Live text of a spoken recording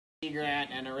Grant,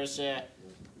 and Arissa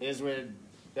is with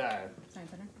Science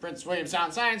Center. Prince William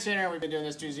Sound Science Center. We've been doing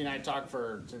this Tuesday night talk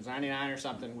since '99 or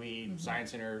something. Science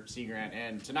Center, Sea Grant,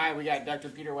 and tonight we got Dr.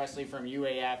 Peter Westley from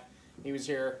UAF. He was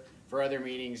here for other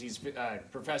meetings. He's a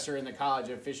professor in the College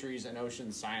of Fisheries and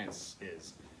Ocean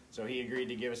Sciences. So he agreed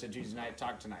to give us a Tuesday night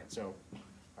talk tonight. So,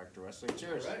 Dr. Westley,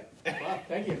 cheers. All right. Well,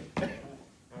 thank you.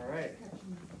 All right.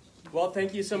 Well,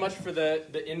 thank you so much for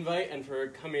the invite and for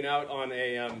coming out on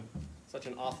a such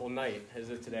an awful night as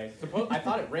it today. I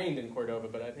thought it rained in Cordova,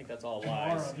 but I think that's all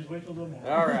lies. Tomorrow, just wait till tomorrow.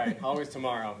 All right, always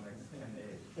tomorrow.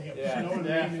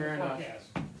 Yeah, fair enough.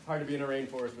 It's hard to be in a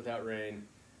rainforest without rain.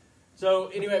 So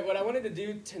anyway, what I wanted to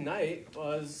do tonight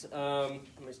was,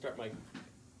 let me start my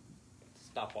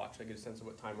stopwatch so I get a sense of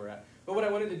what time we're at. But what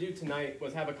I wanted to do tonight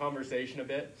was have a conversation a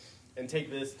bit and take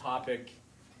this topic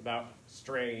about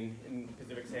strain in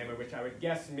Pacific salmon, which I would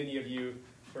guess many of you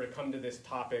sort of come to this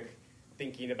topic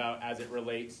thinking about as it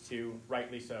relates to,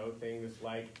 rightly so, things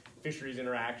like fisheries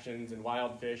interactions and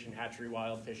wild fish and hatchery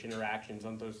wild fish interactions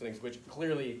on those things, which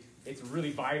clearly it's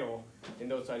really vital in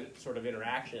those sort of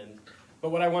interactions. But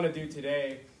what I want to do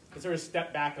today is sort of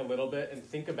step back a little bit and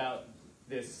think about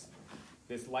this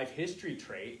life history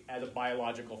trait as a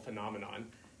biological phenomenon.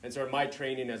 And sort of my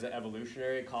training as an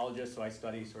evolutionary ecologist, so I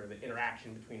study sort of the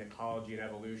interaction between ecology and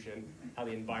evolution, how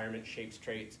the environment shapes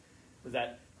traits, is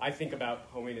that I think about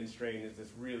homing and strain as this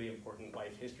really important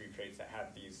life history traits that have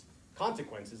these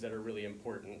consequences that are really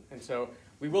important. And so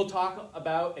we will talk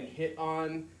about and hit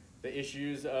on the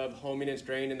issues of homing and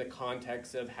strain in the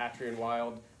context of hatchery and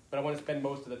wild, but I want to spend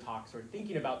most of the talk sort of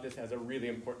thinking about this as a really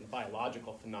important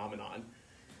biological phenomenon.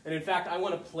 And in fact, I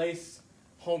want to place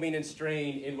homing and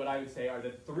strain in what I would say are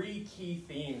the three key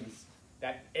themes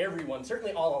that everyone,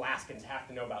 certainly all Alaskans, have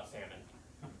to know about salmon.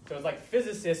 So it's like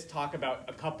physicists talk about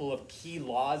a couple of key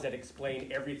laws that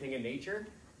explain everything in nature.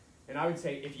 And I would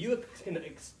say if you can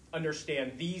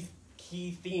understand these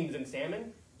key themes in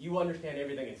salmon, you understand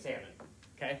everything in salmon.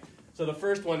 Okay? So the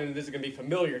first one, and this is going to be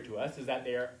familiar to us, is that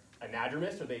they are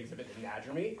anadromous, or they exhibit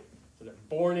anadromy. So they're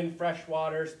born in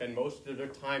freshwater, spend most of their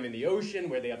time in the ocean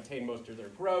where they obtain most of their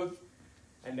growth,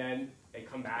 and then they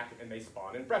come back and they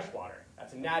spawn in freshwater.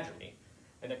 That's anadromy.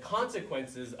 And the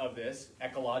consequences of this,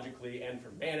 ecologically and for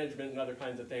management and other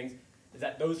kinds of things, is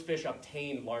that those fish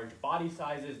obtain large body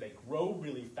sizes, they grow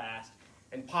really fast,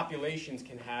 and populations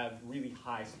can have really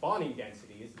high spawning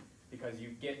densities because you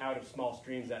get out of small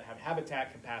streams that have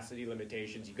habitat capacity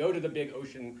limitations. You go to the big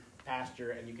ocean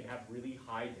pasture, and you can have really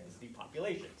high density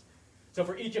populations. So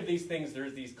for each of these things,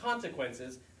 there's these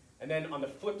consequences. And then on the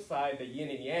flip side, the yin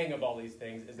and yang of all these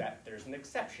things is that there's an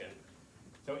exception.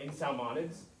 So in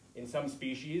salmonids, in some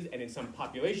species and in some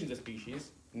populations of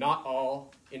species, not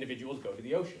all individuals go to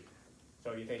the ocean.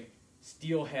 So you think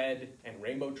steelhead and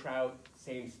rainbow trout,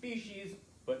 same species,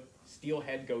 but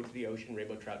steelhead go to the ocean,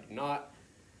 rainbow trout do not.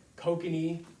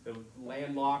 Kokanee, the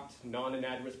landlocked,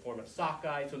 non-anadromous form of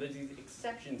sockeye, so there's these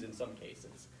exceptions in some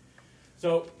cases.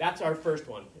 So that's our first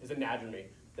one, is anadromy.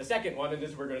 The second one, and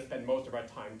this we're going to spend most of our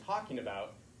time talking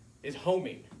about, is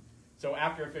homing. So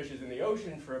after a fish is in the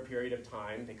ocean for a period of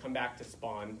time, they come back to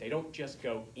spawn. They don't just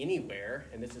go anywhere,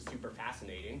 and this is super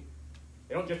fascinating.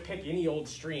 They don't just pick any old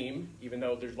stream, even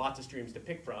though there's lots of streams to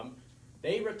pick from.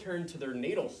 They return to their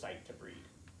natal site to breed.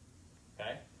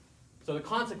 Okay? So the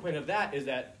consequence of that is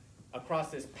that across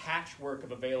this patchwork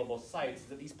of available sites,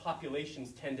 that these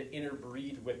populations tend to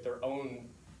interbreed with their own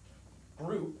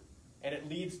group, and it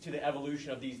leads to the evolution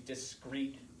of these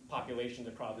discrete populations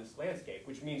across this landscape,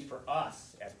 which means for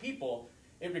us as people,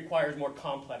 it requires more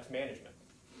complex management,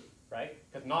 right?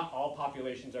 Because not all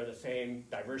populations are the same.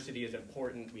 Diversity is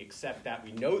important. We accept that.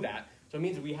 We know that. So it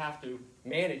means we have to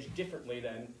manage differently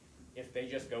than if they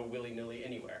just go willy-nilly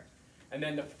anywhere. And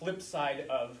then the flip side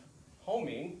of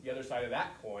homing, the other side of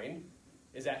that coin,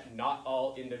 is that not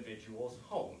all individuals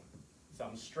home.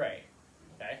 Some stray,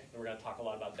 okay? And we're going to talk a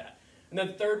lot about that. And then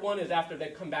the third one is after they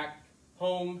come back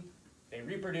home, they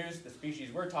reproduce, the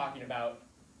species we're talking about,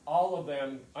 all of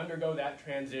them undergo that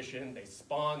transition, they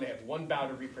spawn, they have one bout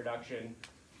of reproduction,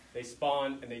 they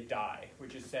spawn and they die,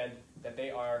 which is said that they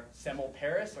are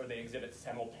semelparous, or they exhibit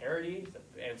semelparity, it's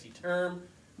a fancy term,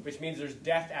 which means there's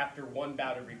death after one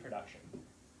bout of reproduction,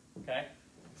 okay?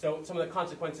 So some of the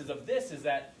consequences of this is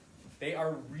that they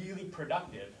are really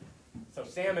productive. So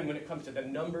salmon, when it comes to the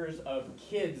numbers of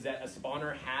kids that a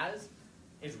spawner has,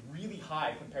 is really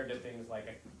high compared to things like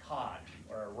a cod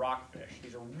or a rockfish.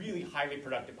 These are really highly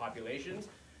productive populations.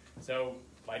 So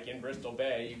like in Bristol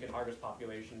Bay, you can harvest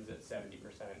populations at 70%,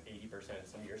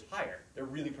 80%, some years higher. They're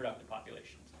really productive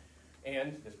populations.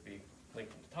 And this would be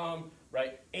Lincoln to Tom,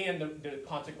 right? And the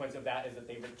consequence of that is that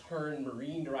they return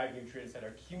marine-derived nutrients that are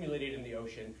accumulated in the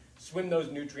ocean, swim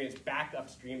those nutrients back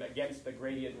upstream against the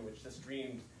gradient in which the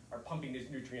streams are pumping these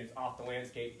nutrients off the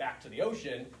landscape back to the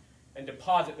ocean, and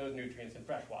deposit those nutrients in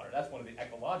fresh water. That's one of the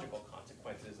ecological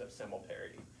consequences of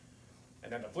similarity.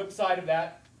 And then the flip side of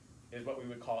that is what we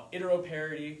would call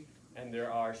iteroparity, and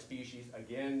there are species,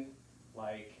 again,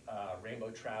 like rainbow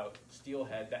trout,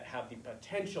 steelhead, that have the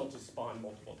potential to spawn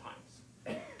multiple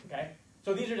times. Okay?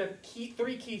 So these are the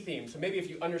three key themes. So maybe if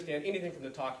you understand anything from the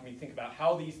talk, you may think about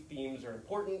how these themes are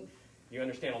important. You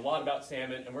understand a lot about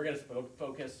salmon, and we're going to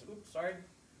focus,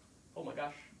 oh my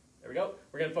gosh, there we go.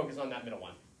 We're going to focus on that middle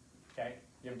one. Okay?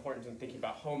 The importance in thinking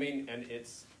about homing and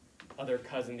its other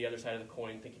cousin, the other side of the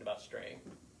coin, thinking about straying.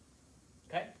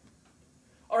 Okay?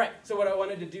 All right, so what I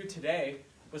wanted to do today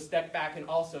was step back and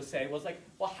also say,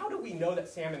 well, how do we know that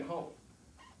salmon home?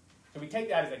 So we take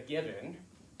that as a given.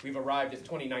 We've arrived at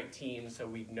 2019, so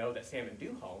we know that salmon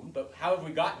do home, but how have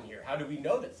we gotten here? How do we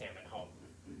know that salmon home?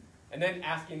 And then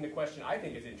asking the question I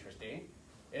think is interesting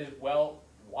is, well,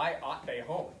 why ought they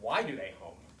home? Why do they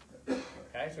home?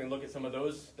 Okay, so we look at some of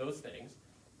those things.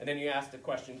 And then you ask the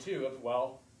question, too, of,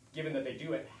 well, given that they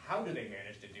do it, how do they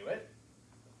manage to do it?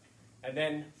 And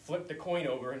then flip the coin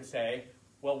over and say,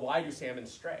 well, why do salmon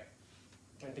stray?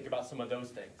 And think about some of those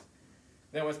things.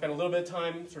 Then I want to spend a little bit of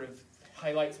time sort of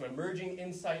highlight some emerging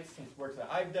insights, some work that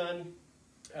I've done,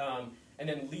 and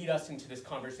then lead us into this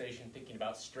conversation thinking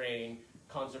about straying,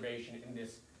 conservation in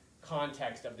this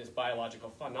context of this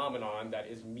biological phenomenon that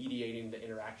is mediating the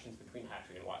interactions between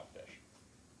hatchery and wild fish.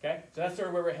 Okay, so that's sort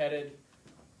of where we're headed.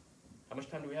 How much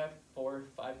time do we have? 4 or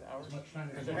 5 hours? As much time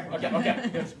as you want. Okay,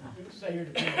 good. You can stay here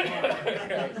to 10 o'clock.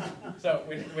 Okay. So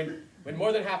when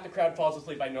more than half the crowd falls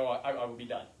asleep, I know I will be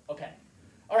done. Okay.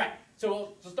 All right,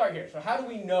 so we'll start here. So how do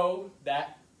we know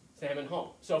that salmon home?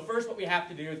 So first what we have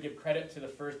to do is give credit to the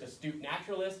first astute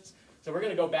naturalists. So we're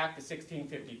going to go back to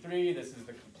 1653. This is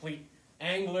the complete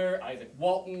angler, Isaac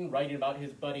Walton, writing about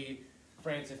his buddy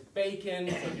Francis Bacon.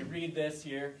 So if you read this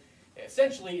here,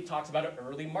 essentially it talks about an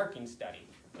early marking study.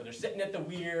 So they're sitting at the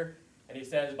weir, and he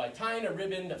says, by tying a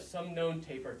ribbon of some known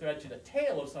tape or thread to the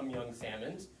tail of some young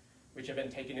salmons, which have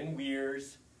been taken in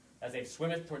weirs, as they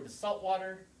swimmeth toward the salt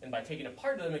water, and by taking a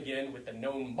part of them again with the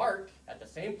known mark at the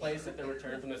same place at their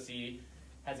return from the sea,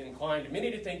 has inclined many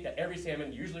to think that every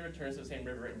salmon usually returns to the same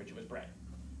river in which it was bred.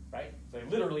 Right? So they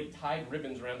literally tied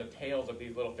ribbons around the tails of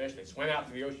these little fish. They swam out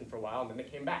to the ocean for a while, and then they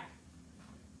came back.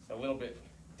 It's a little bit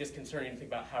disconcerting to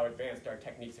think about how advanced our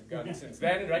techniques have gotten since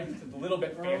then, right? It's a little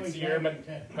bit fancier,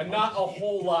 but not a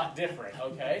whole lot different,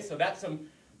 okay? So that's some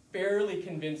fairly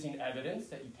convincing evidence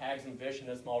that you tag some fish in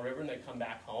a small river and they come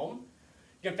back home.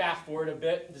 You can fast forward a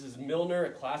bit. This is Milner,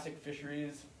 a classic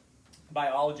fisheries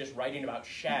biologist, writing about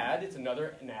shad. It's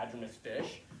another anadromous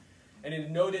fish. And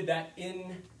it noted that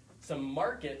in some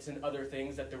markets and other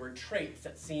things that there were traits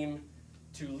that seem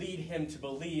to lead him to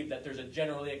believe that there's a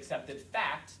generally accepted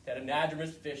fact that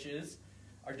anadromous fishes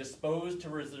are disposed to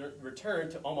return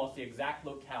to almost the exact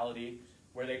locality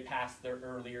where they passed their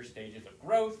earlier stages of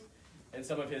growth. And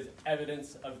some of his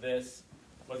evidence of this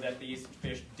was that these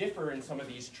fish differ in some of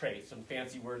these traits, some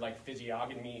fancy word like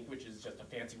physiognomy, which is just a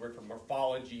fancy word for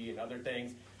morphology and other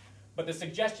things. But the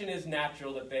suggestion is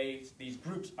natural that these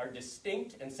groups are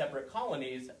distinct and separate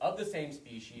colonies of the same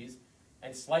species,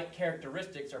 and slight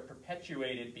characteristics are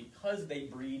perpetuated because they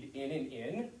breed in and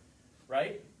in,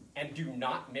 right, and do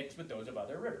not mix with those of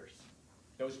other rivers.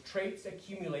 Those traits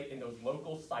accumulate in those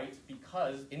local sites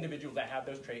because individuals that have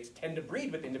those traits tend to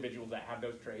breed with individuals that have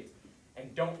those traits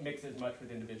and don't mix as much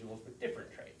with individuals with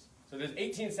different traits. So there's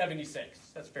 1876.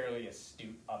 That's a fairly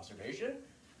astute observation.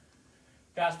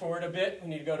 Fast forward a bit, we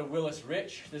need to go to Willis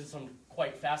Rich. This is some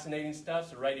quite fascinating stuff.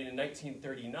 So writing in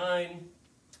 1939,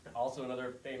 also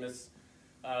another famous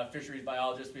fisheries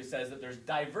biologist, who says that there's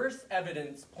diverse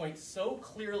evidence points so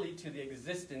clearly to the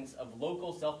existence of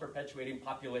local self-perpetuating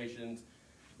populations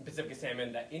in Pacific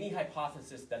salmon that any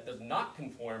hypothesis that does not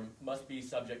conform must be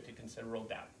subject to considerable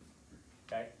doubt.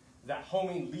 Okay? That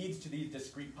homing leads to these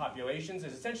discrete populations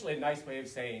is essentially a nice way of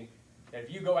saying that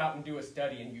if you go out and do a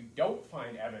study and you don't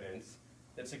find evidence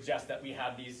that suggests that we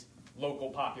have these local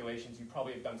populations, you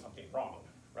probably have done something wrong,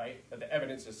 right? That the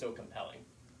evidence is so compelling.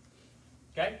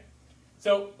 Okay?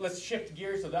 So let's shift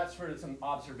gears. So that's sort of some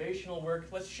observational work.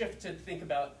 Let's shift to think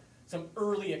about some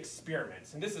early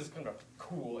experiments. And this is kind of a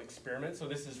cool experiment. So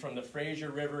this is from the Fraser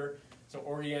River. So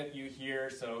orient you here.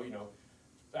 So, you know,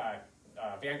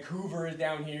 Vancouver is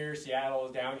down here. Seattle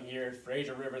is down here.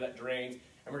 Fraser River that drains.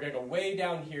 And we're going to go way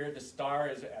down here. The star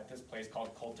is at this place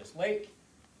called Cultus Lake.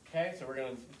 Okay, so we're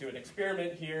going to do an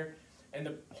experiment here. And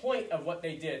the point of what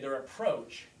they did, their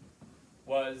approach,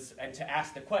 was, and to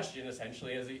ask the question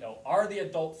essentially is, are the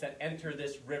adults that enter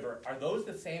this river, are those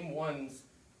the same ones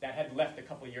that had left a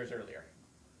couple years earlier?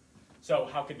 So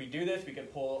how could we do this? We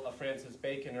could pull a Francis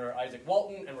Bacon or Isaac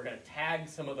Walton, and we're going to tag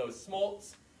some of those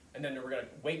smolts, and then we're going to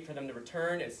wait for them to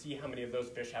return and see how many of those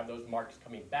fish have those marks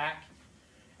coming back.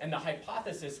 And the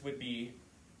hypothesis would be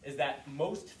is that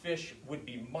most fish would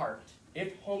be marked.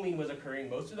 If homing was occurring,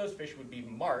 most of those fish would be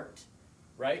marked,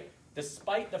 right?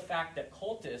 Despite the fact that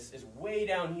cultus is way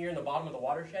down here in the bottom of the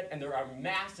watershed, and there are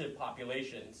massive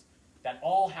populations that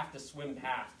all have to swim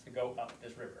past to go up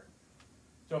this river.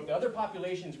 So if the other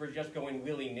populations were just going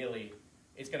willy-nilly,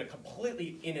 it's going to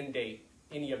completely inundate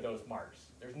any of those marks.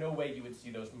 There's no way you would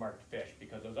see those marked fish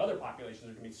because those other populations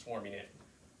are going to be swarming in.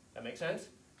 That make sense?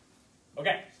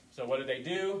 Okay, so what did they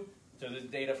do? So this is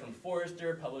data from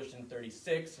Forrester, published in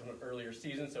 36, from an earlier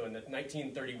season, so in the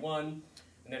 1931,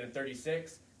 and then in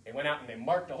 36, they went out and they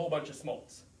marked a whole bunch of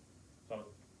smolts. So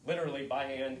literally by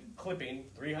hand, clipping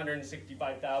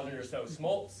 365,000 or so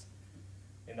smolts.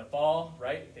 In the fall,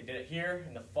 right, they did it here.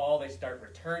 In the fall, they start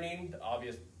returning, the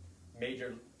obvious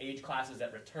major age classes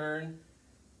that return.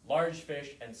 Large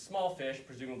fish and small fish,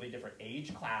 presumably different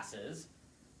age classes.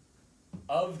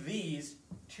 Of these,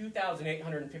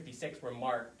 2,856 were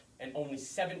marked, and only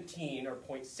 17, or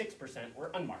 0.6%,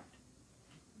 were unmarked.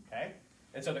 Okay?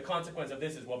 And so the consequence of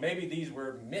this is, well, maybe these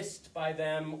were missed by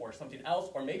them or something else,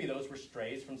 or maybe those were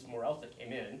strays from somewhere else that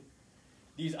came in.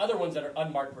 These other ones that are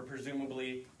unmarked were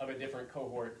presumably of a different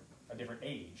cohort, a different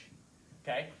age.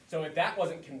 Okay? So if that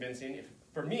wasn't convincing,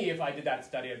 for me, if I did that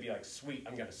study, I'd be like, sweet,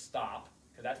 I'm going to stop,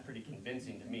 because that's pretty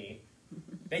convincing to me.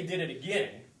 They did it again,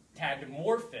 tagged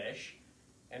more fish,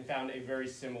 and found a very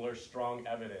similar strong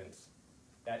evidence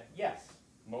that, yes,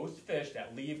 most fish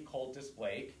that leave Cultus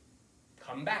Lake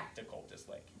come back to Cultus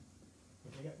Lake.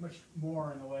 But they got much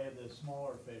more in the way of the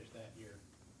smaller fish that year.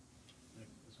 Like,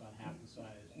 it's about half the size.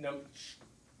 No,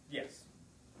 yes.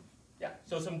 Yeah,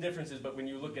 so some differences, but when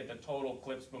you look at the total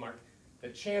clips mark, the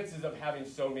chances of having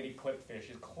so many clipped fish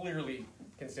is clearly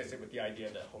consistent with the idea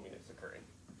that homing is occurring.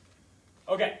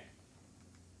 Okay.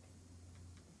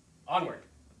 Onward.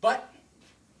 But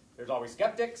there's always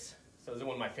skeptics. So this is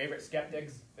one of my favorite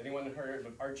skeptics. Anyone heard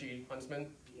of Archie Huntsman?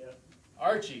 Yeah.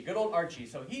 Archie, good old Archie.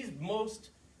 So he's most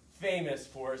famous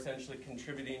for essentially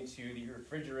contributing to the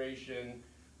refrigeration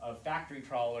of factory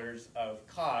trawlers of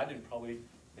cod, and probably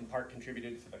in part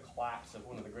contributed to the collapse of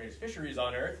one of the greatest fisheries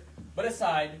on Earth. But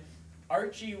aside,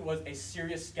 Archie was a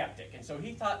serious skeptic, and so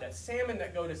he thought that salmon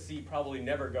that go to sea probably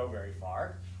never go very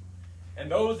far, and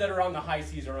those that are on the high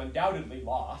seas are undoubtedly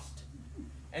lost.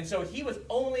 And so he was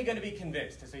only going to be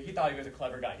convinced, so he thought he was a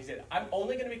clever guy. He said, I'm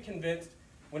only going to be convinced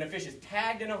when a fish is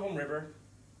tagged in a home river,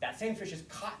 that same fish is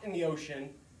caught in the ocean,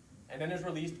 and then is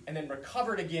released, and then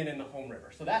recovered again in the home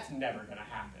river. So that's never going to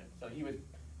happen. So he was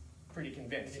pretty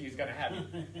convinced he was going to have it.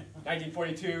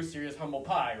 1942, serious humble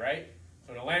pie, right?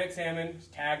 So an Atlantic salmon was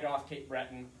tagged off Cape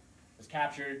Breton, was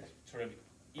captured sort of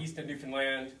east of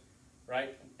Newfoundland,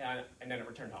 right? And then it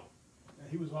returned home.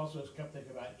 He was also a skeptic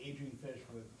about aging fish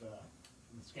with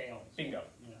scales. Bingo.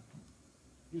 Yeah.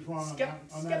 He was wrong on that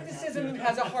Skepticism account, too.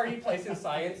 has a hearty place in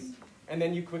science, and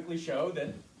then you quickly show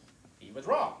that he was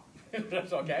wrong.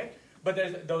 That's okay. But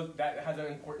that has an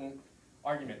important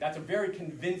argument. That's a very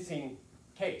convincing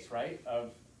case, right?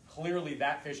 Of clearly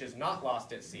that fish is not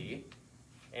lost at sea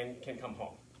and can come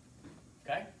home.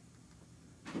 Okay?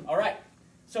 All right.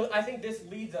 So I think this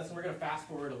leads us, and we're going to fast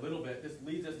forward a little bit, this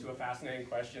leads us to a fascinating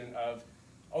question of,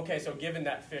 okay, so given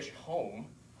that fish home,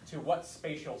 to what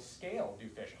spatial scale do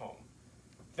fish home?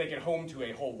 If they get home to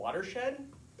a whole watershed,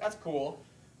 that's cool.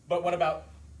 But what about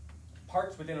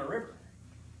parts within a river?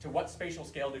 To what spatial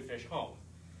scale do fish home?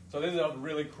 So this is a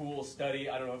really cool study.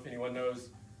 I don't know if anyone knows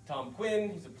Tom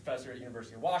Quinn. He's a professor at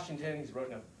University of Washington. He's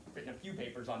written a few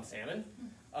papers on salmon.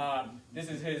 This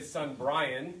is his son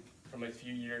Brian from a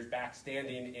few years back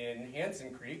standing in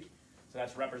Hansen Creek. So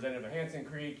that's representative of Hansen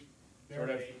Creek. Sort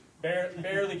of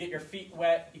barely get your feet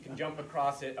wet. You can jump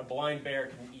across it. A blind bear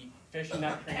can eat fish in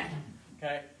that creek.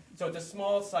 Okay? So it's a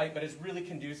small site, but it's really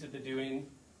conducive to doing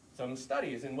some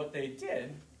studies. And what they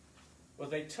did was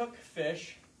they took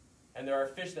fish, and there are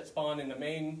fish that spawn in the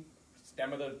main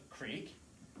stem of the creek,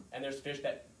 and there's fish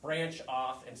that branch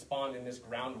off and spawn in this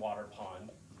groundwater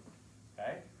pond.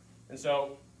 Okay? And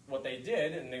so what they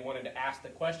did, and they wanted to ask the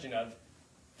question of,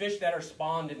 fish that are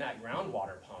spawned in that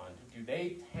groundwater pond, do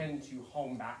they tend to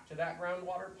home back to that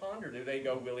groundwater pond, or do they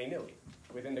go willy-nilly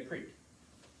within the creek?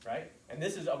 Right? And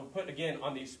this is put again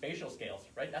on these spatial scales,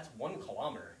 right? That's 1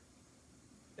 kilometer.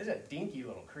 This is a dinky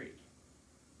little creek.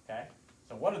 Okay?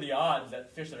 So what are the odds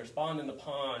that fish that are spawned in the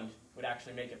pond would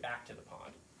actually make it back to the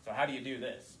pond? So how do you do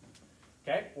this?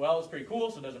 Okay, well, it's pretty cool.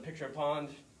 So there's a picture of a pond.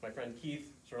 My friend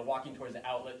Keith sort of walking towards the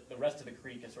outlet. The rest of the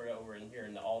creek is sort of over in here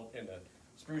in the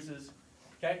spruces.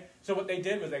 Okay, so what they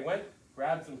did was they went,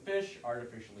 grabbed some fish,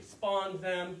 artificially spawned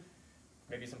them.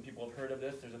 Maybe some people have heard of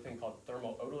this. There's a thing called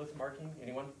thermal otolith marking.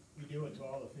 Anyone? We do it to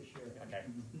all the fish here. Okay,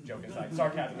 joke aside,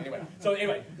 sarcasm anyway. So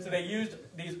they used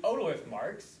these otolith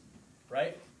marks,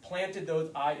 right? Planted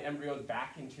those eyed embryos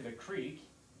back into the creek,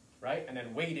 right? And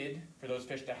then waited for those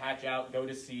fish to hatch out, go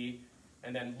to sea,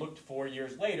 and then looked 4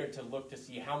 years later to look to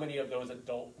see how many of those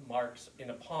adult marks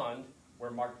in a pond were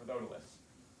marked with otoliths.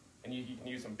 And you can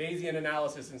use some Bayesian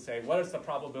analysis and say, what is the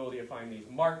probability of finding these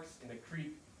marks in the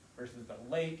creek versus the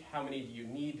lake? How many do you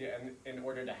need in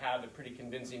order to have a pretty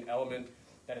convincing element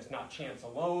that it's not chance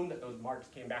alone that those marks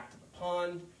came back to the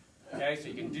pond? Okay, so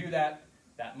you can do that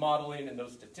modeling and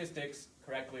those statistics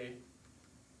correctly.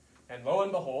 And lo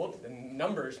and behold, the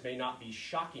numbers may not be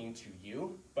shocking to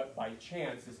you, but by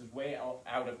chance, this is way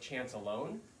out of chance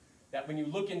alone, that when you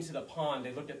look into the pond,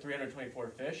 they looked at 324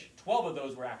 fish, 12 of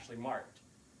those were actually marked.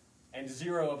 And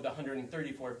 0 of the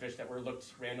 134 fish that were looked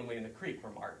randomly in the creek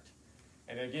were marked.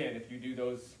 And again, if you do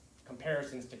those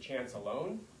comparisons to chance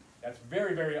alone, that's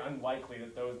very, very unlikely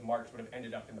that those marks would have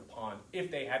ended up in the pond if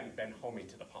they hadn't been homing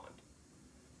to the pond.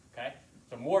 Okay?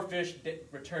 So more fish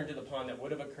returned to the pond that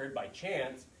would have occurred by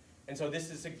chance. And so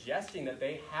this is suggesting that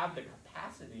they have the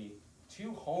capacity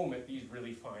to home at these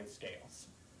really fine scales.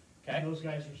 Okay? And those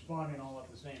guys are spawning all at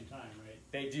the same time, right?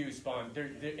 They do spawn.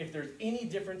 If there's any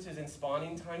differences in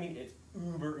spawning timing, it's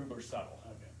uber subtle.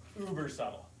 Okay. Uber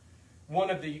subtle. One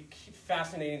of the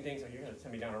fascinating things, you're going to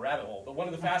send me down a rabbit hole, but one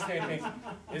of the fascinating things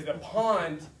is the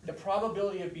pond, the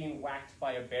probability of being whacked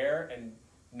by a bear and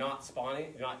not spawning,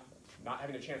 not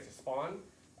having a chance to spawn,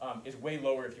 is way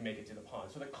lower if you make it to the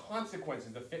pond. So the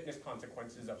consequences, the fitness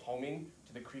consequences of homing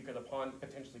to the creek or the pond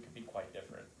potentially could be quite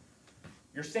different.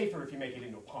 You're safer if you make it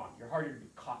into a pond. You're harder to be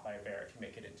caught by a bear if you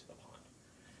make it into the pond.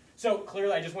 So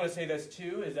clearly, I just want to say this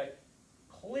too, is that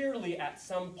clearly at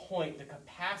some point the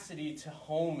capacity to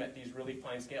home at these really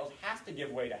fine scales has to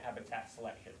give way to habitat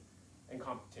selection and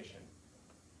competition.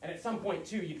 And at some point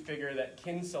too, you'd figure that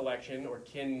kin selection or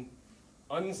kin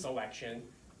unselection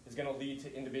is going to lead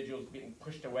to individuals being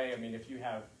pushed away. I mean, if you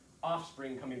have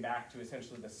offspring coming back to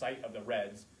essentially the site of the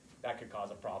reds, that could cause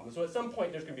a problem. So at some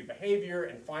point there's going to be behavior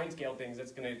and fine scale things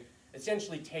that's going to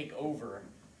essentially take over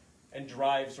and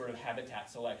drive sort of habitat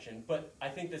selection. But I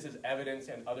think this is evidence,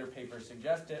 and other papers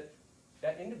suggest it,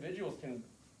 that individuals can,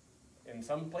 in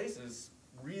some places,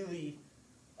 really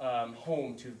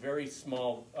home to very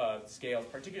small scales,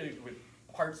 particularly with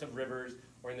parts of rivers,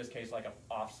 or in this case, like a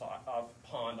off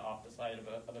pond off the side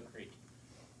of a creek.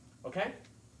 Okay?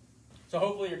 So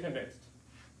hopefully you're convinced.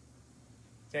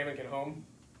 Salmon can home.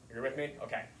 You're with me?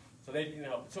 Okay. So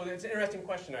so it's an interesting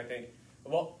question, I think.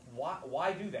 Well,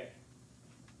 why do they?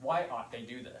 Why ought they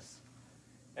do this?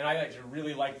 And I actually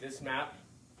really like this map,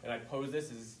 and I pose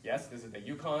this as, yes, this is the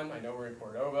Yukon. I know we're in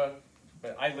Cordova,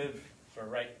 but I live sort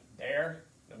of right there,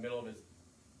 in the middle of his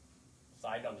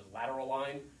side on his lateral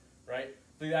line, right?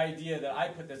 So the idea that I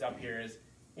put this up here is,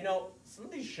 some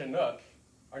of these Chinook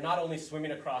are not only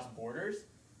swimming across borders,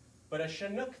 but a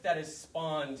Chinook that is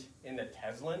spawned in the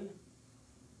Teslin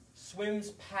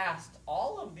swims past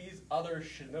all of these other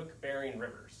Chinook-bearing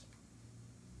rivers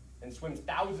and swims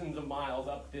thousands of miles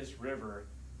up this river,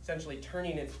 essentially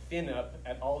turning its fin up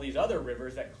at all these other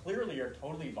rivers that clearly are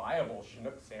totally viable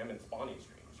Chinook salmon spawning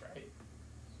streams, right?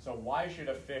 So why should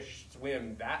a fish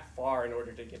swim that far in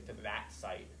order to get to that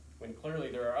site, when clearly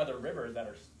there are other rivers that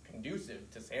are conducive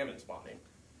to salmon spawning?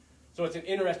 So it's an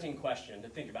interesting question to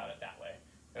think about it that way.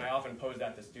 And I often pose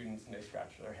that to students, and they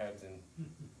scratch their heads and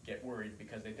get worried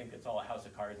because they think it's all a house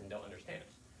of cards and don't understand.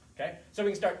 Okay? So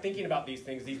we can start thinking about these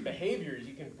things, these behaviors.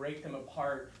 You can break them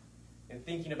apart and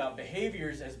thinking about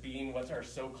behaviors as being what are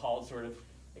so-called sort of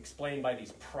explained by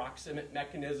these proximate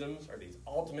mechanisms or these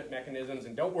ultimate mechanisms.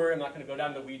 And don't worry, I'm not going to go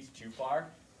down the weeds too far.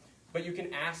 But you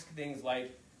can ask things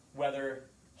like whether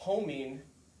homing,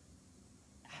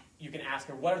 you can ask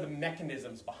her, what are the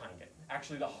mechanisms behind it?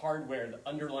 Actually, the hardware, the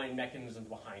underlying mechanisms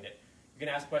behind it. You can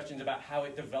ask questions about how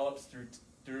it develops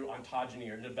through ontogeny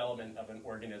or development of an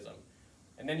organism.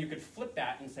 And then you could flip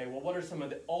that and say, well, what are some of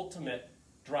the ultimate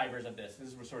drivers of this?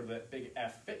 This is sort of the big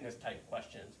F fitness type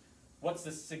questions. What's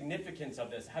the significance of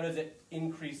this? How does it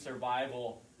increase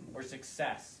survival or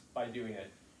success by doing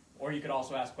it? Or you could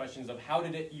also ask questions of how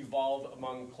did it evolve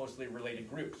among closely related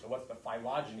groups? So what's the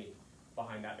phylogeny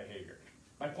behind that behavior?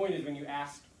 My point is when you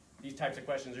ask these types of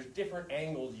questions, there's different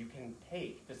angles you can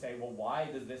take to say, well, why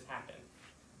does this happen?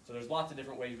 So there's lots of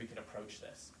different ways we could approach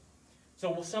this.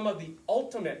 So some of the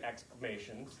ultimate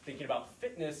explanations, thinking about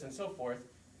fitness and so forth,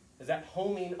 is that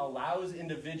homing allows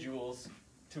individuals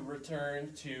to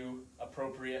return to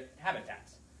appropriate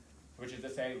habitats, which is to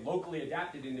say locally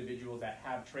adapted individuals that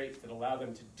have traits that allow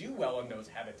them to do well in those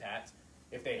habitats,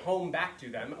 if they home back to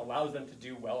them, allows them to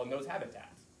do well in those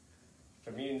habitats.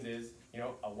 So what it means is,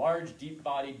 a large,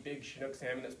 deep-bodied, big Chinook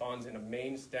salmon that spawns in a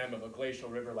main stem of a glacial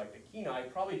river like the Kenai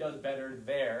probably does better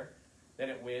there than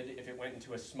it would if it went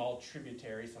into a small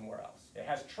tributary somewhere else. It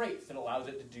has traits that allows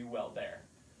it to do well there.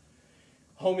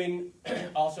 Homing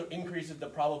also increases the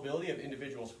probability of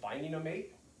individuals finding a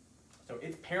mate. So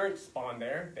its parents spawned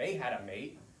there, they had a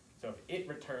mate. So if it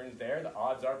returns there, the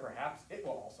odds are perhaps it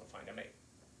will also find a mate.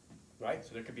 Right?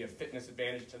 So there could be a fitness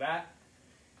advantage to that.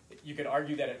 You could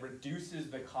argue that it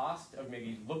reduces the cost of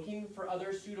maybe looking for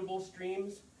other suitable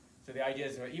streams. So the idea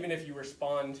is even if you were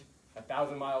spawned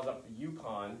 1,000 miles up the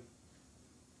Yukon,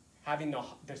 having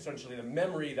essentially the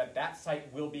memory that that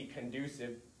site will be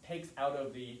conducive takes out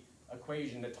of the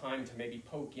equation the time to maybe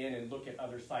poke in and look at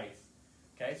other sites.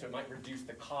 Okay, so it might reduce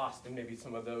the cost and maybe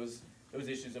some of those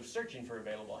issues of searching for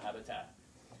available habitat.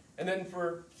 And then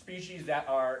for species that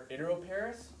are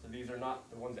interoperous, so these are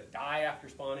not the ones that die after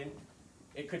spawning,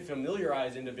 it could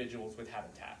familiarize individuals with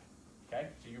habitat. Okay,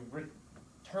 so you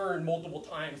return multiple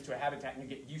times to a habitat and you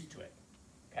get used to it.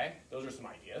 Okay, those are some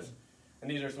ideas. And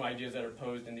these are some ideas that are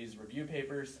posed in these review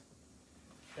papers.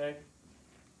 Okay.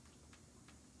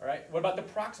 All right, what about the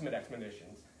proximate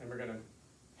explanations? And we're going to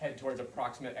head towards a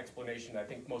proximate explanation that I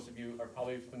think most of you are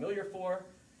probably familiar for.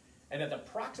 And that the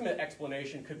proximate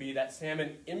explanation could be that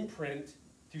salmon imprint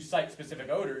to site-specific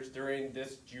odors during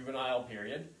this juvenile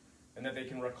period, and that they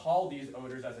can recall these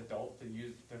odors as adults to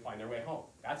use to find their way home.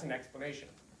 That's an explanation.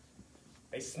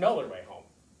 They smell their way home.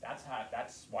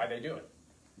 That's why they do it.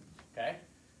 Okay?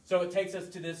 So it takes us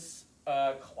to this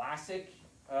classic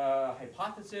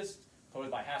hypothesis posed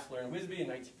by Hassler and Wisby in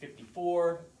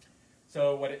 1954.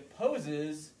 So what it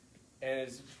poses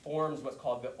is forms what's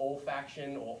called the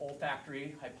olfaction or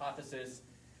olfactory hypothesis,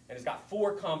 and it's got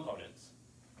 4 components.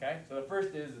 Okay? So the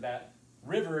first is that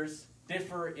rivers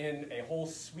differ in a whole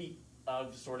suite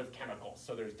of sort of chemicals.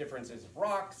 So there's differences of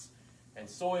rocks and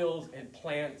soils and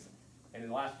plants. And in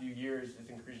the last few years, it's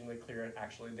increasingly clear that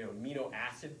actually the amino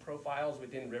acid profiles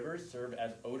within rivers serve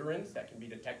as odorants that can be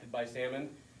detected by salmon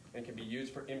and can be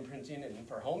used for imprinting and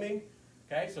for homing.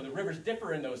 Okay, so the rivers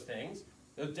differ in those things.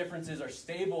 Those differences are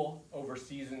stable over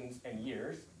seasons and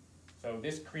years. So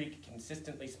this creek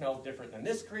consistently smells different than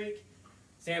this creek.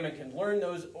 Salmon can learn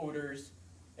those odors,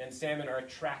 and salmon are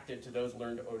attracted to those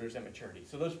learned odors at maturity.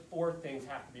 So those 4 things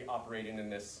have to be operating in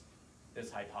this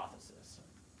hypothesis.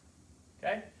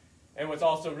 Okay? And what's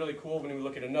also really cool when we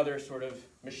look at another sort of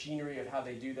machinery of how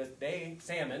they do this,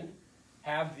 salmon,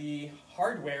 have the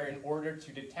hardware in order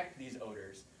to detect these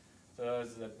odors. So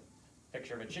this is a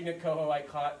picture of a chignet coho I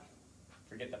caught.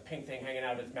 Forget the pink thing hanging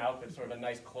out of its mouth, but sort of a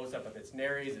nice close-up of its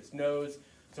nares, its nose.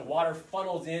 So water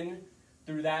funnels in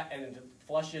through that and it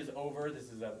flushes over.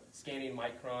 This is a scanning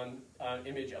micron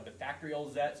image of the factory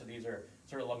olzette. So these are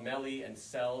sort of lamellae and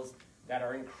cells that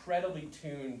are incredibly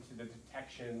tuned to the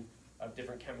detection of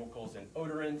different chemicals and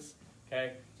odorants.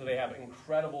 Okay? So they have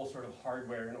incredible sort of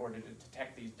hardware in order to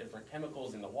detect these different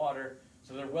chemicals in the water.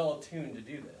 So they're well attuned to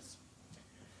do this.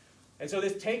 And so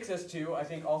this takes us to, I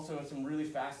think, also some really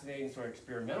fascinating sort of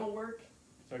experimental work.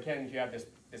 So again, you have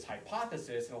this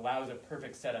hypothesis and allows a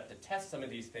perfect setup to test some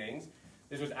of these things.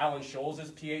 This was Alan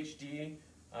Scholz's PhD,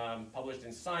 published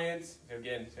in Science. So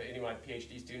again, to any of my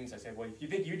PhD students, I said, well, if you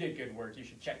think you did good work, you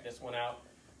should check this one out.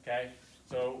 Okay?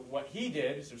 So what he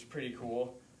did, which was pretty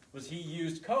cool, was he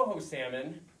used coho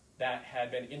salmon that had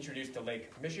been introduced to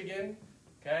Lake Michigan,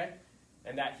 okay?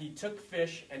 And that he took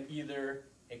fish and either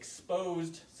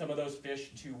exposed some of those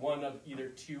fish to one of either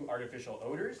 2 artificial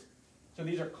odors. So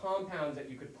these are compounds that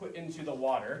you could put into the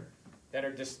water that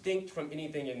are distinct from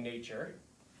anything in nature,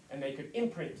 and they could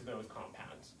imprint to those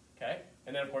compounds, okay?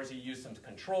 And then, of course, he used some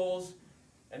controls,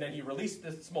 and then he released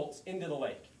the smolts into the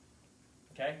lake,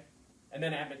 okay? And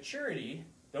then at maturity,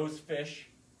 those fish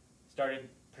started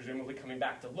presumably coming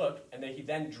back to look, and he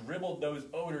then dribbled those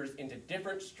odors into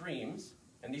different streams,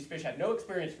 and these fish had no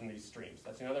experience from these streams.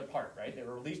 That's another part, right? They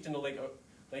were released into Lake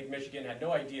Michigan, had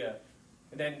no idea,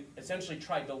 and then essentially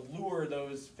tried to lure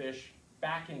those fish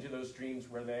back into those streams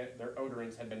where their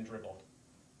odorants had been dribbled.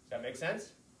 Does that make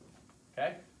sense?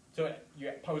 Okay? So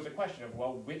you pose the question of,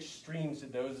 well, which streams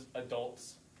did those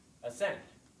adults ascend?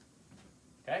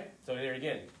 Okay? So there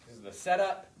again, this is the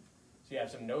setup. So you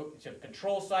have you have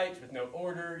control sites with no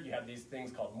order. You have these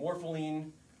things called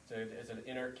morpholine. So it's an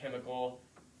inert chemical.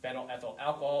 Phenylethyl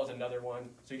alcohol is another one.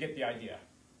 So you get the idea.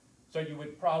 So you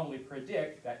would probably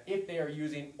predict that if they are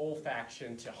using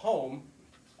olfaction to home,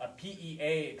 a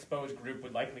PEA exposed group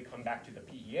would likely come back to the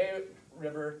PEA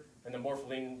river, and the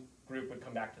morpholine group would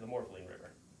come back to the morpholine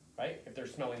river, right? If they're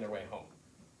smelling their way home,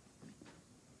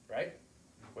 right?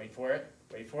 Wait for it,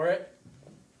 wait for it.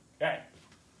 Okay.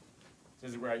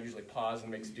 This is where I usually pause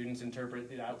and make students interpret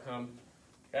the outcome.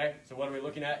 Okay, so what are we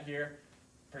looking at here?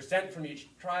 Percent from each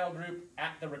trial group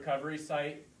at the recovery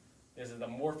site. This is the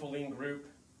morpholine group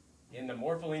in the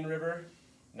morpholine river.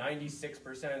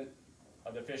 96%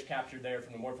 of the fish captured there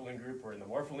from the morpholine group were in the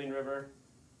morpholine river.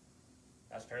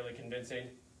 That's fairly convincing.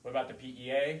 What about the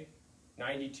PEA?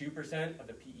 92% of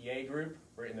the PEA group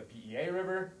were in the PEA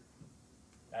river.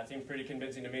 That seems pretty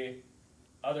convincing to me.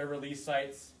 Other release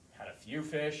sites had a few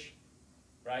fish,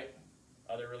 right?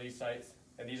 Other release sites.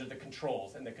 And these are the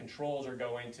controls. And the controls are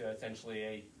going to essentially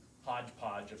a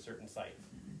hodgepodge of certain sites.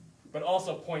 But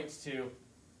also points to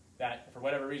that, for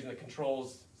whatever reason, the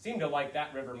controls seem to like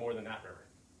that river more than that river.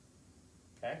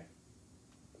 Okay?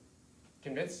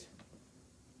 Convinced?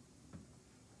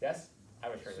 Yes? I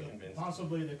was fairly convinced.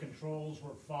 Possibly the controls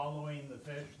were following the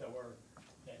fish that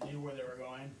knew where they were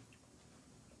going.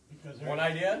 Because one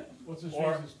idea? What's his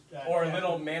or face? Or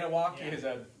Little Maniwaki yeah. is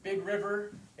a big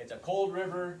river. It's a cold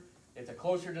river. It's a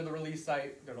closer to the release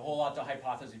site. There's a whole lot of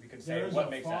hypotheses you could say. What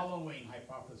makes that? There's a following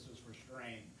hypothesis for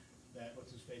strain. That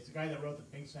what's his face? The guy that wrote the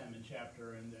pink salmon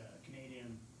chapter in the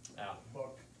Canadian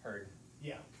book. Heard.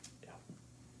 Yeah. Yeah.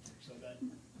 So that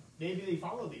maybe they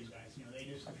follow these guys. You know, they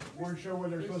just weren't sure where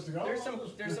they're supposed to go.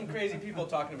 There's some crazy people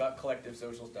talking about collective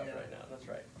social stuff Yeah. right now. That's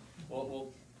right.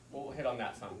 We'll hit on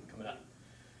that some coming up.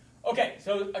 Okay,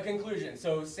 so a conclusion.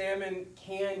 So salmon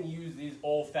can use these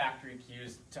olfactory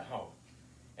cues to home.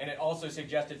 And it also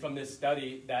suggested from this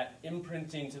study that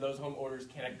imprinting to those home odors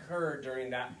can occur during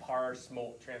that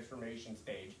par-smolt transformation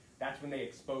stage. That's when they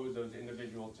expose those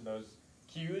individuals to those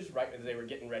cues, right as they were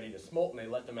getting ready to smolt, and they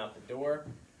let them out the door.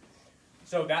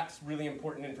 So that's really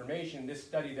important information. This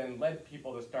study then led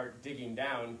people to start digging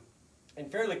down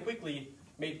and fairly quickly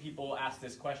made people ask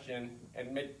this question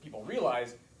and made people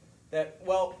realize that,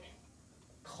 well,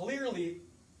 clearly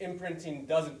imprinting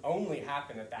doesn't only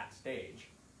happen at that stage.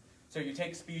 So you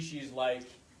take species like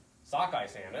sockeye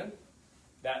salmon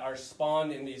that are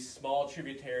spawned in these small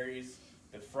tributaries.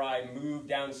 The fry move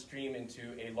downstream into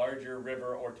a larger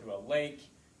river or to a lake.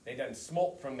 They then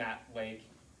smolt from that lake,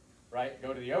 right,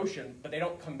 go to the ocean, but they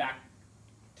don't come back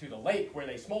to the lake where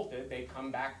they smolted. They come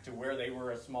back to where they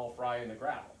were a small fry in the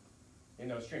gravel in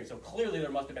those streams. So clearly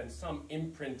there must have been some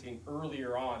imprinting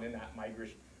earlier on in that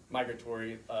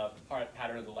migratory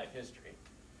pattern of the life history,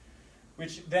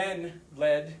 which then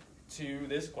led to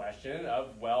this question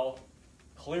of, well,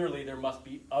 clearly there must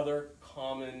be other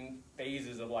common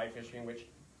phases of life history in which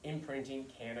imprinting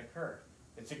can occur.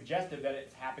 It suggested that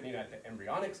it's happening at the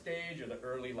embryonic stage or the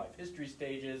early life history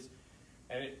stages,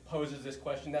 and it poses this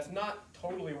question that's not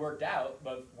totally worked out,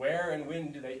 but where and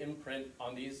when do they imprint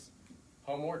on these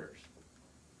home orders?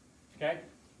 Okay?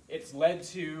 It's led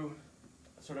to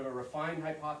sort of a refined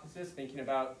hypothesis, thinking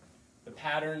about the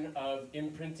pattern of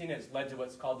imprinting. Has led to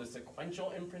what's called the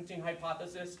sequential imprinting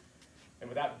hypothesis. And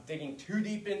without digging too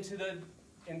deep into the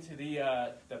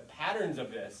patterns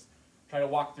of this, try to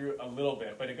walk through a little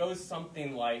bit. But it goes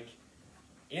something like,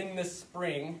 in the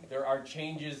spring, there are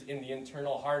changes in the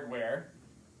internal hardware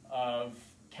of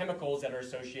chemicals that are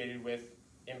associated with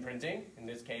imprinting. In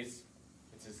this case,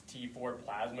 it's this T4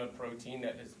 plasma protein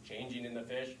that is changing in the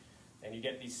fish. And you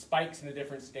get these spikes in the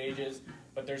different stages,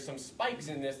 but there's some spikes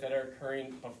in this that are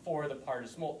occurring before the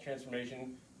par-to-smolt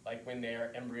transformation, like when they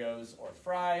are embryos or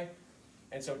fry.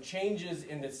 And so changes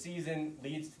in the season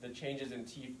leads to the changes in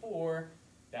T4,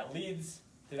 that leads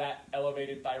to that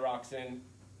elevated thyroxine,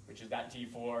 which is that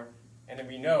T4. And then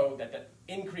we know that the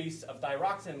increase of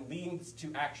thyroxine leads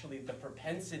to actually the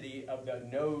propensity of the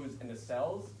nose and the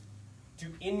cells to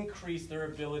increase their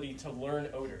ability to learn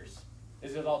odors.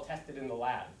 This is all tested in the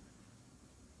lab.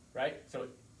 Right? So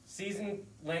season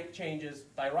length changes,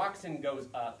 thyroxine goes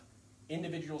up,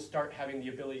 individuals start having the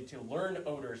ability to learn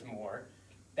odors more.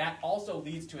 That also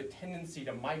leads to a tendency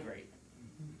to migrate.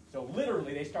 So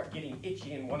literally they start getting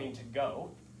itchy and wanting to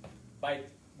go. By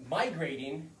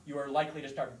migrating, you are likely to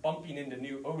start bumping into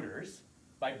new odors.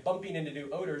 By bumping into new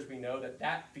odors, we know that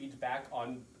that feeds back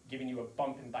on giving you a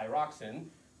bump in thyroxine,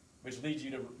 which leads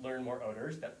you to learn more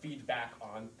odors, that feeds back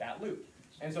on that loop.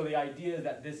 And so the idea is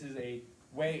that this is a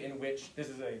way in which this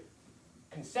is a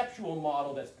conceptual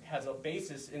model that has a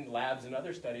basis in labs and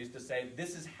other studies to say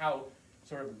this is how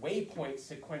sort of waypoints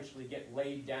sequentially get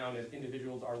laid down as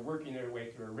individuals are working their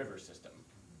way through a river system.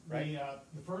 right?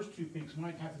 The first two pinks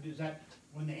might have to do, is that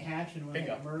when they hatch and when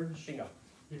Bingo. they emerge? Bingo.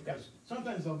 Because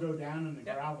sometimes they'll go down in the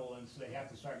Yep. gravel and so they have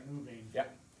to start moving.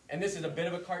 Yep. And this is a bit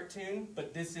of a cartoon,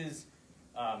 but this is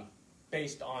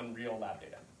based on real lab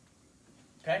data.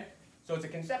 Okay? So it's a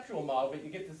conceptual model, but you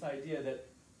get this idea that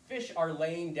fish are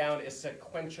laying down a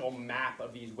sequential map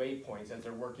of these waypoints as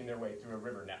they're working their way through a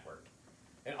river network.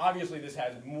 And obviously this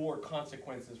has more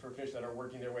consequences for fish that are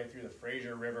working their way through the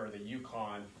Fraser River, or the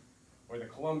Yukon, or the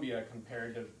Columbia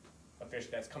compared to a fish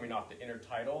that's coming off the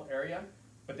intertidal area.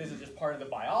 But this is just part of the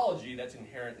biology that's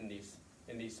inherent in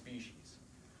these species.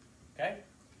 Okay?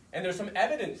 And there's some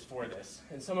evidence for this.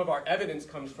 And some of our evidence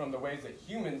comes from the ways that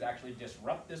humans actually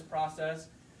disrupt this process.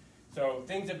 So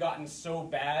things have gotten so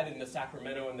bad in the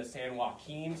Sacramento and the San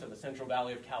Joaquin, so the Central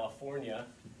Valley of California,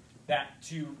 that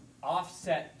to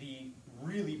offset the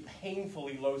really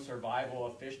painfully low survival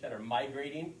of fish that are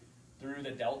migrating through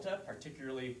the delta,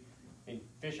 particularly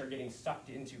fish are getting sucked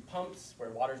into pumps where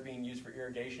water is being used for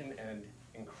irrigation and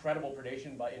incredible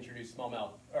predation by introduced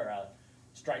smallmouth or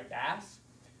striped bass,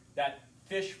 that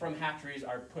fish from hatcheries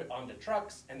are put onto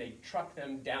trucks and they truck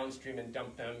them downstream and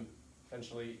dump them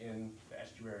essentially in the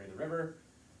estuary of the river.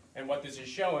 And what this is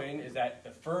showing is that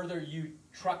the further you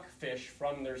truck fish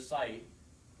from their site,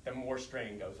 the more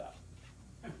strain goes up.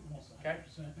 Okay?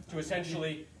 To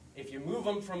essentially, if you move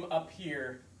them from up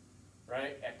here,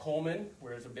 right, at Coleman,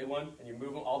 where there's a big one, and you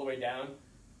move them all the way down,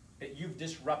 that you've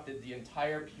disrupted the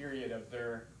entire period of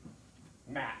their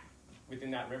map within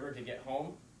that river to get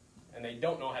home, and they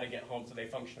don't know how to get home, so they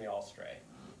functionally all stray.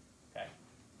 Okay.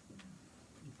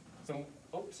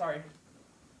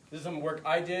 This is some work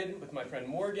I did with my friend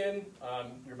Morgan.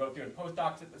 We were both doing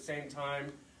postdocs at the same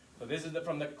time. So this is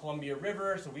from the Columbia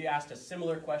River. So we asked a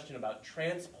similar question about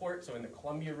transport. So in the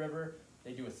Columbia River,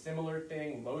 they do a similar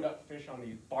thing, load up fish on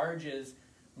these barges,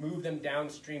 move them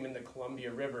downstream in the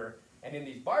Columbia River. And in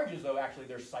these barges, though, actually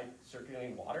there's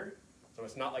circulating water. So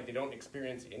it's not like they don't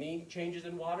experience any changes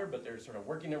in water, but they're sort of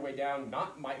working their way down,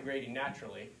 not migrating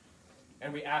naturally.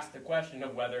 And we asked the question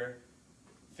of whether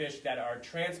fish that are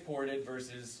transported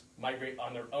versus migrate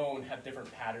on their own have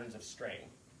different patterns of straying.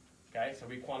 Okay, so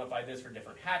we quantified this for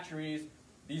different hatcheries.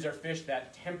 These are fish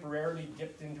that temporarily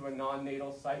dipped into a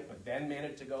non-natal site but then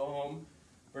managed to go home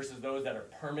versus those that are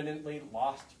permanently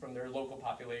lost from their local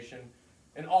population.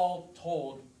 And all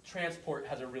told, transport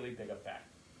has a really big effect.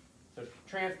 So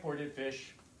transported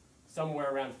fish,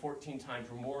 somewhere around 14 times,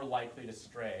 were more likely to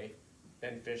stray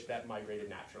than fish that migrated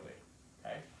naturally.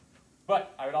 Okay?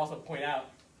 But I would also point out,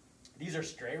 these are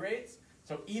stray rates.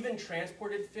 So even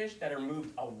transported fish that are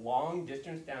moved a long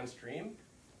distance downstream,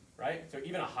 right? So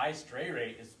even a high stray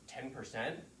rate is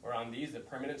 10%, or on these, the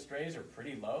permanent strays are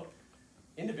pretty low.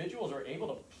 Individuals are able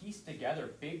to piece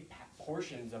together big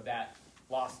portions of that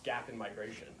lost gap in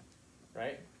migration,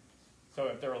 right? So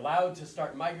if they're allowed to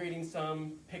start migrating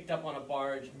some, picked up on a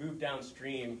barge, moved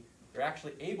downstream, they're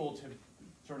actually able to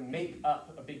sort of make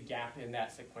up a big gap in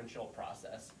that sequential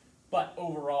process. But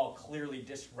overall, clearly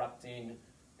disrupting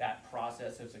that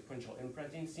process of sequential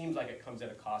imprinting seems like it comes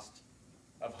at a cost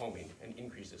of homing and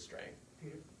increases straying.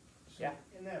 Peter, so Yeah.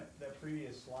 in that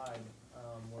previous slide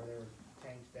where they were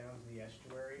tanked down to the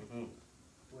estuary,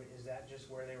 is that just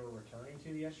where they were returning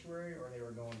to the estuary, or they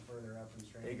were going further up and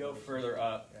straight? They go further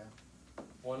up. Yeah.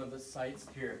 One of the sites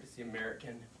here, it's the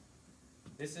American.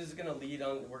 This is going to lead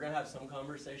on, we're going to have some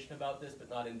conversation about this, but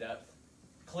not in depth.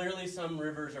 Clearly some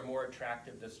rivers are more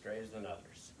attractive to strays than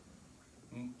others.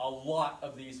 A lot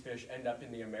of these fish end up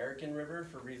in the American River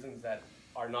for reasons that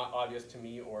are not obvious to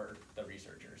me or the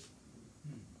researchers.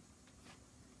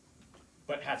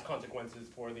 But has consequences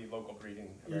for the local breeding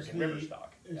American river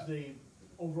stock. Is the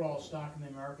overall stock in the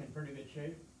American in pretty good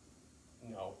shape?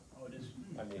 No. Oh, it is.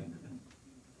 I mean,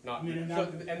 not. I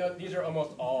mean, These are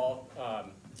almost all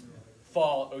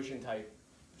fall ocean type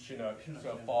Chinook, Chinook so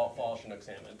salmon. fall Chinook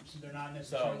salmon. So they're not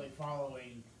necessarily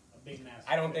following a big mass.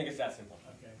 I don't think it's that simple.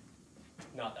 Okay.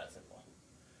 Not that simple.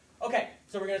 Okay,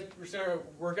 so we're start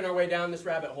working our way down this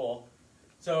rabbit hole.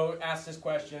 So ask this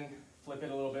question, flip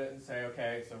it a little bit and say,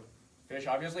 okay, so fish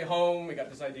obviously home, we got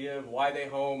this idea of why they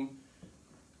home.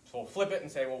 So we'll flip it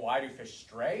and say, well, why do fish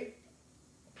stray?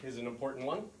 Is an important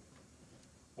one.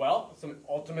 Well, some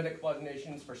ultimate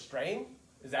explanations for straying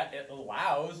is that it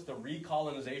allows the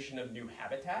recolonization of new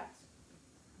habitats,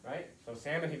 right? So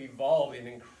salmon have evolved in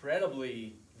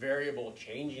incredibly variable,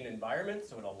 changing environments,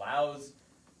 so it allows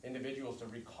individuals to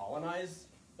recolonize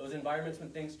those environments when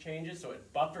things changes, so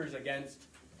it buffers against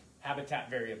habitat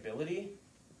variability.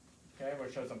 Okay,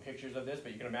 we'll show some pictures of this,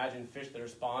 but you can imagine fish that are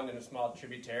spawned in a small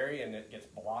tributary and it gets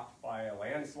blocked by a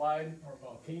landslide Or a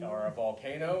volcano. or a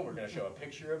volcano. We're going to show a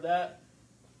picture of that.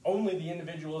 only the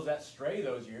individuals that stray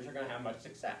those years are going to have much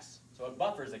success. So it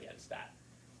buffers against that.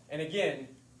 And again,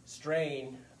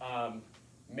 straying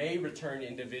may return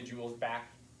individuals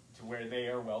back to where they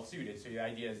are well suited. So the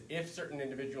idea is if certain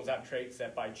individuals have traits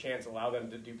that by chance allow them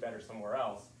to do better somewhere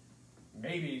else,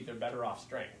 maybe they're better off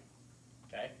straying.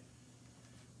 Okay?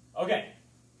 Okay,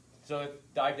 so let's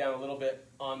dive down a little bit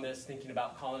on this, thinking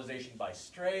about colonization by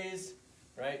strays,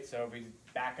 right? So if we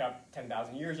back up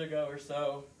 10,000 years ago or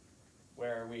so,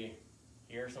 where are we?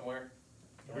 Here somewhere?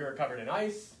 We were covered in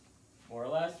ice, more or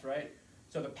less, right?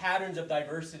 So the patterns of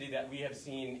diversity that we have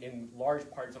seen in large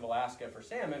parts of Alaska for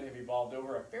salmon have evolved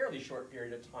over a fairly short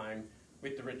period of time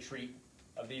with the retreat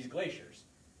of these glaciers.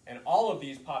 And all of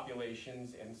these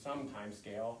populations in some time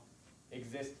scale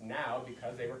exist now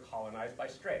because they were colonized by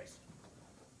strays.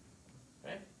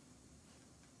 Okay?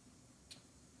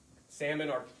 Salmon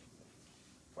are,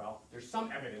 well, there's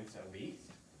some evidence at least,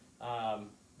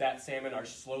 that salmon are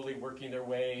slowly working their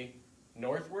way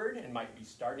northward and might be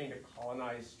starting to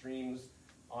colonize streams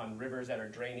on rivers that are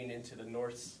draining into the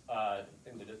north,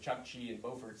 into the Chukchi and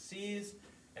Beaufort Seas,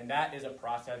 and that is a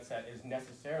process that is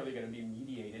necessarily going to be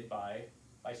mediated by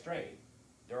straying.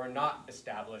 There are not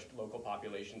established local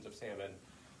populations of salmon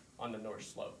on the North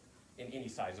Slope in any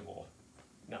sizable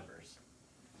numbers.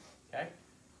 Okay?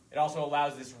 It also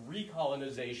allows this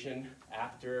recolonization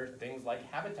after things like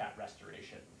habitat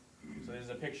restoration. So this is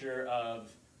a picture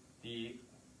of the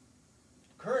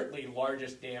currently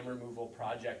largest dam removal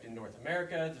project in North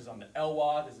America. This is on the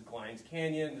Elwha. This is Glines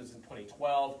Canyon. This is in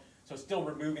 2012. So still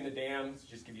removing the dams,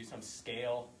 just give you some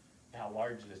scale of how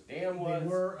large this dam was. They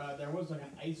were, there was like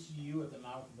an ICU at the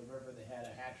mouth of the river. They had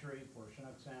a hatchery for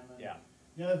Chinook salmon. Yeah.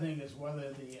 The other thing is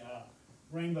whether the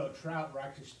rainbow trout were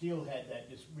actually steelhead that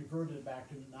just reverted back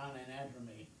to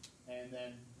non-anadromy and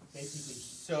then basically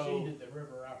seeded the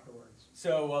river afterwards.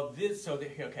 So this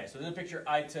is a picture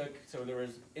I took. So there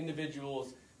was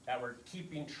individuals that were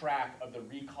keeping track of the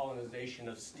recolonization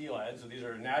of steelhead. So these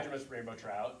are anadromous rainbow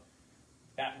trout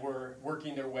that were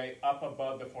working their way up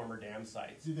above the former dam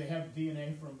sites. Do they have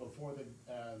DNA from before the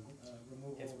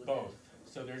removal? It's of the both. dam?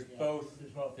 So there's Yeah,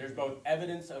 there's both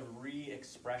evidence of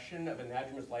re-expression of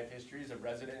anadromous life histories of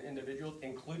resident individuals,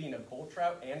 including a bull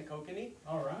trout and kokanee.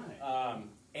 All right.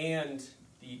 And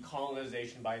the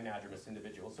colonization by anadromous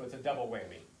individuals. So it's a double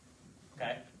whammy.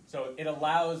 Okay? So it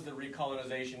allows the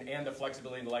recolonization and the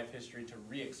flexibility in the life history to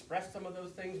re-express some of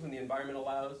those things when the environment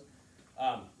allows.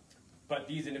 But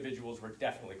these individuals were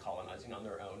definitely colonizing on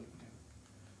their own.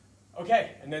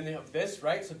 Okay, and then they have this,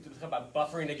 right? So talk about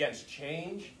buffering against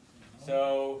change.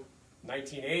 So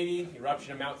 1980,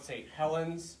 eruption of Mount St.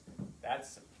 Helens.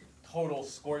 That's total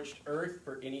scorched earth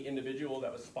for any individual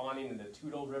that was spawning in the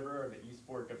Toutle River or the East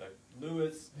Fork of the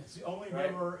Lewis. It's the only right?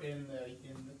 river in the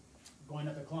going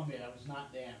up the Columbia that was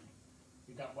not dammed.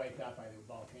 It got wiped out by the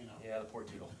volcano. Yeah, the poor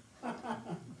Toutle.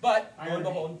 But, lo and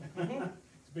behold,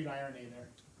 It's a big irony there.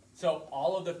 so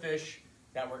all of the fish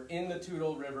that were in the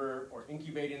Toutle River or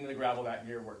incubating in the gravel that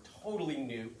year were totally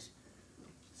nuked.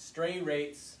 Stray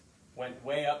rates went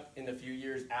way up in the few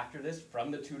years after this from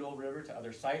the Toutle River to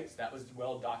other sites. That was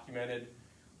well documented.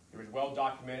 It was well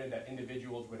documented that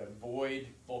individuals would avoid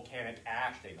volcanic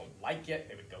ash. They don't like it.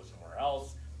 They would go somewhere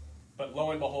else. But lo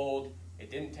and behold,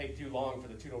 it didn't take too long for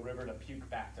the Toutle River to puke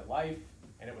back to life,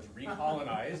 and it was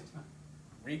recolonized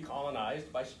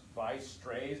by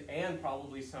strays and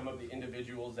probably some of the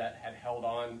individuals that had held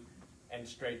on and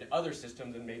strayed to other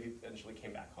systems and maybe eventually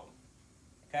came back home.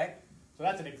 Okay? So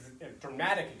that's a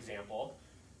dramatic example.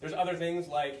 There's other things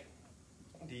like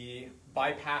the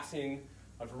bypassing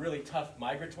of really tough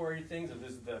migratory things.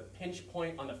 This is the pinch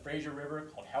point on the Fraser River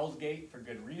called Hell's Gate for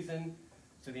good reason.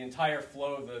 So the entire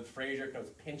flow of the Fraser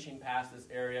goes pinching past this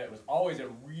area. It was always a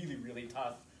really, really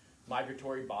tough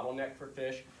migratory bottleneck for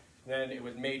fish. Then it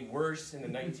was made worse in the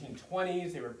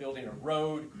 1920s. They were building a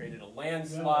road, created a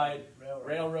landslide,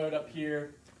 railroad up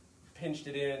here, pinched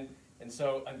it in. And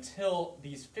so until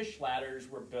these fish ladders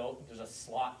were built, there's a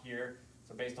slot here.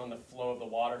 So based on the flow of the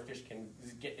water, fish can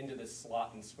get into this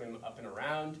slot and swim up and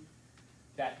around.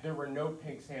 That there were no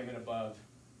pink salmon above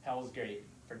Hell's Gate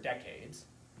for decades.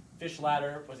 Fish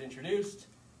ladder was introduced,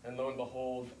 and lo and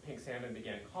behold, pink salmon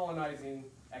began colonizing,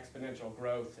 exponential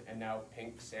growth, and now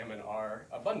pink salmon are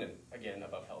abundant again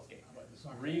above Hell's Gate.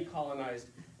 Recolonized.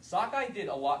 Sockeye did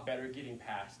a lot better getting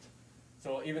past.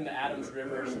 So even the Adams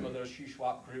River, some of those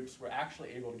Shuswap groups were actually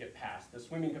able to get past. The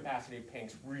swimming capacity of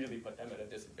pinks really put them at a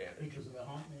disadvantage. Because of the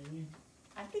hump, maybe?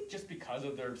 I think just because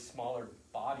of their smaller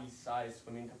body size,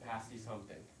 swimming capacity,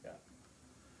 something. Yeah.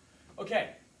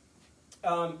 Okay.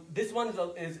 This one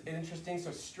is interesting.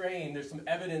 So straying, there's some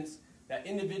evidence that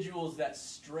individuals that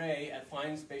stray at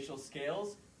fine spatial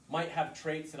scales might have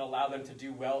traits that allow them to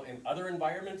do well in other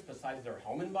environments besides their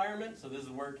home environment. So this is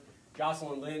work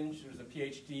Jocelyn Lynch, who's a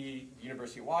PhD at the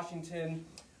University of Washington,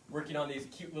 working on these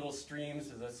cute little streams.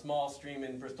 There's a small stream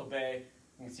in Bristol Bay.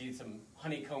 You can see some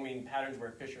honeycombing patterns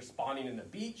where fish are spawning in the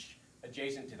beach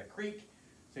adjacent to the creek.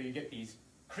 So you get these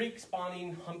creek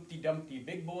spawning Humpty Dumpty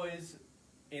big boys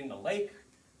in the lake,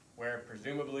 where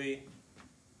presumably,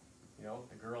 you know,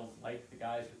 the girls like the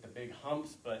guys with the big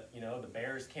humps, but, you know, the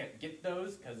bears can't get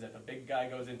those, because if a big guy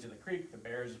goes into the creek, the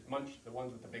bears munch the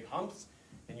ones with the big humps,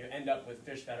 and you end up with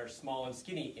fish that are small and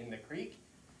skinny in the creek.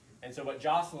 And so what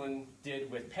Jocelyn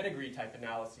did with pedigree type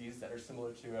analyses that are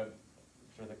similar to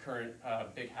sort of the current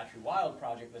Big Hatchery Wild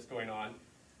project that's going on,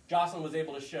 Jocelyn was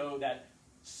able to show that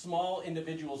small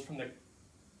individuals from the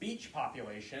beach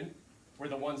population were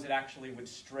the ones that actually would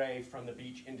stray from the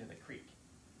beach into the creek.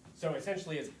 So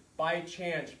essentially, it's by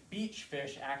chance beach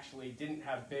fish actually didn't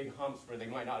have big humps where they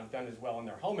might not have done as well in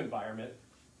their home environment.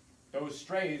 Those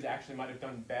strays actually might have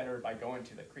done better by going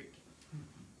to the creek.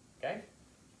 Okay?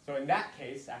 So in that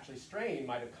case, actually straying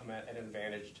might have come at an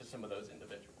advantage to some of those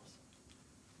individuals.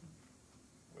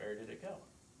 Where did it go?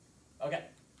 Okay.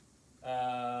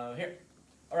 Here.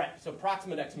 All right, so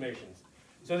proximate estimations.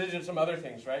 So these are some other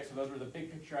things, right? So those were the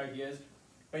big picture ideas.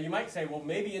 But you might say, well,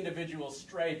 maybe individuals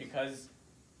stray because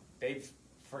they've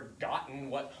forgotten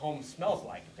what home smells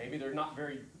like. Maybe they're not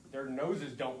their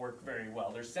noses don't work very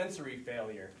well. There's sensory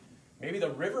failure. Maybe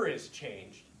the river is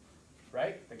changed,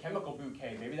 right? The chemical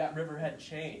bouquet, maybe that river had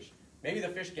changed. Maybe the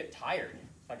fish get tired.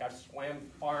 Like, I've swam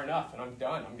far enough and I'm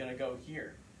done. I'm gonna go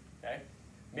here, okay?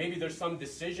 Maybe there's some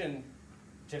decision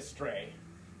to stray.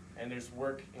 And there's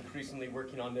work increasingly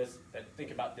working on this that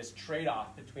think about this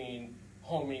trade-off between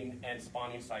homing and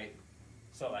spawning site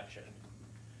selection.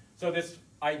 So this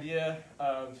idea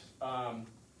of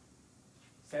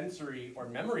sensory or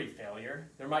memory failure,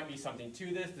 there might be something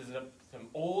to this. This is some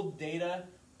old data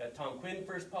that Tom Quinn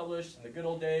first published in the good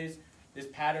old days. This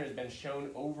pattern has been shown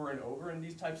over and over in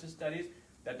these types of studies,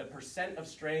 that the percent of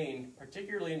straying,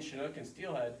 particularly in Chinook and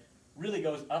steelhead, really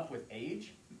goes up with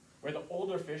age, where the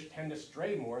older fish tend to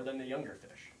stray more than the younger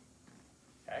fish.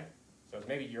 Okay? So it's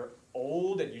maybe you're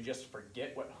old and you just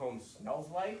forget what home smells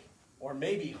like, or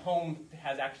maybe home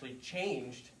has actually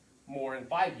changed more in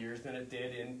 5 years than it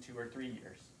did in 2 or 3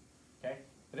 years. Okay?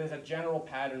 But as a general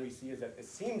pattern we see is that it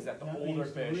seems that the older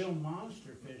fish... The real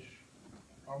monster fish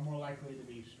are more likely to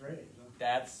be strays, huh?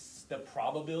 That's the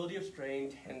probability of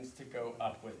straying tends to go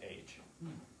up with age.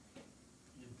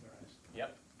 Interesting.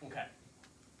 Yep. Okay.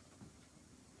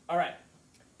 All right.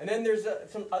 And then there's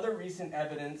some other recent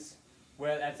evidence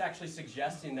where that's actually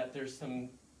suggesting that there's some,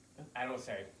 I don't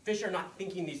say, fish are not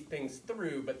thinking these things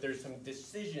through, but there's some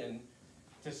decision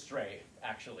to stray,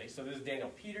 actually. So this is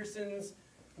Daniel Peterson's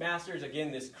masters,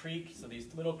 again, this creek, so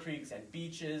these little creeks and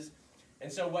beaches.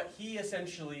 And so what he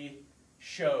essentially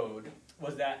showed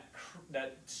was that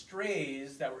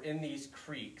strays that were in these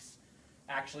creeks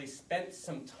actually spent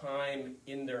some time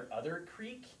in their other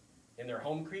creek, in their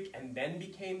home creek, and then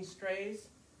became strays,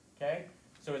 okay?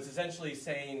 So it's essentially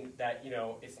saying that, you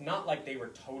know, it's not like they were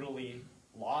totally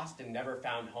lost and never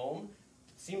found home.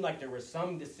 It seemed like there was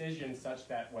some decision such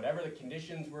that whatever the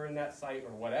conditions were in that site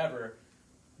or whatever,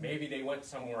 maybe they went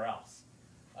somewhere else.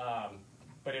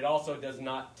 But it also does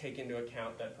not take into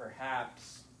account that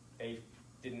perhaps they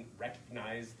didn't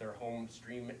recognize their home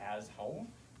stream as home.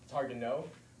 It's hard to know,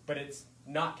 but it's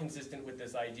not consistent with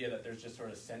this idea that there's just sort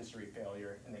of sensory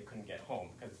failure and they couldn't get home,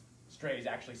 because strays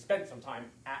actually spent some time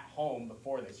at home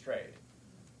before they strayed.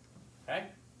 Okay?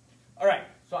 All right,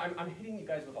 so I'm hitting you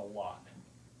guys with a lot.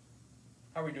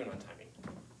 How are we doing on timing?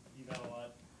 You got a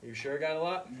lot. Are you sure I got a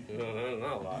lot? No,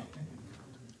 not a lot.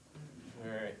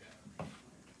 All right.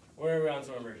 Where are we on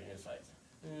some emerging insights?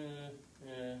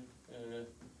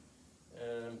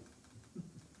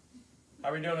 How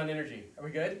are we doing on energy? Are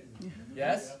we good?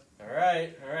 Yes? All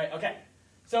right, okay.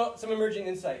 So, some emerging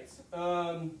insights.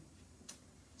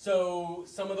 So,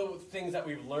 some of the things that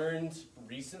we've learned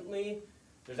recently,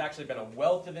 there's actually been a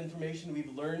wealth of information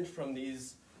we've learned from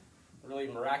these really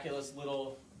miraculous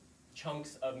little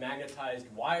chunks of magnetized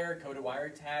wire, coded wire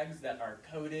tags that are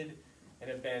coded and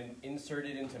have been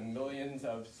inserted into millions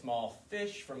of small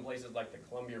fish from places like the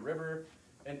Columbia River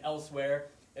and elsewhere.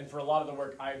 And for a lot of the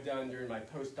work I've done during my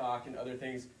postdoc and other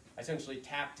things, I essentially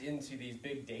tapped into these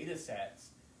big data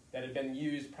sets that have been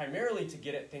used primarily to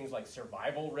get at things like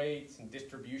survival rates and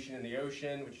distribution in the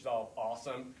ocean, which is all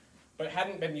awesome, but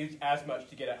hadn't been used as much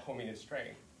to get at homing and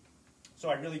straying. So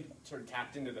I really sort of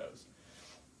tapped into those.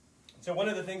 So one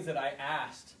of the things that I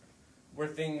asked were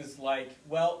things like,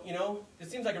 well, you know,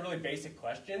 it seems like a really basic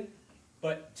question,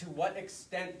 but to what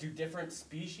extent do different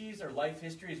species or life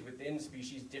histories within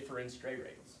species differ in stray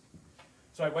rates?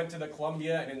 So I went to the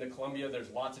Columbia, and in the Columbia there's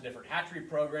lots of different hatchery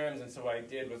programs, and so what I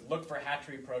did was look for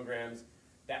hatchery programs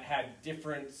that had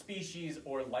different species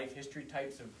or life history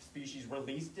types of species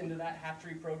released into that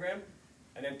hatchery program,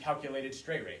 and then calculated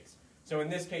stray rates. So in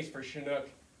this case for Chinook,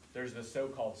 there's the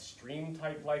so-called stream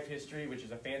type life history, which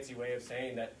is a fancy way of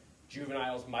saying that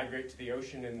juveniles migrate to the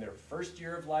ocean in their first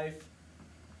year of life,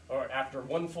 or after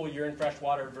 1 full year in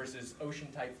freshwater, versus ocean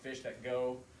type fish that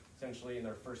go essentially in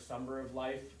their first summer of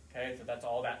life. Okay, so that's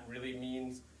all that really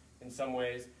means in some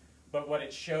ways. But what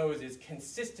it shows is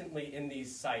consistently in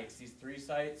these sites, these 3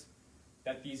 sites,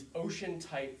 that these ocean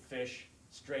type fish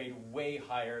strayed way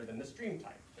higher than the stream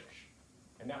type fish.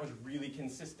 And that was really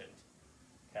consistent.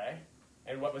 Okay?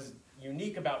 And what was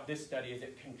unique about this study is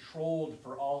it controlled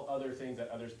for all other things that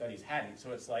other studies hadn't.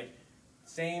 So it's like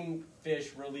same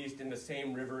fish released in the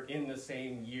same river in the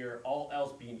same year, all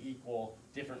else being equal,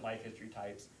 different life history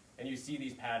types. And you see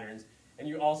these patterns. And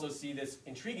you also see this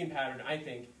intriguing pattern, I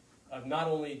think, of not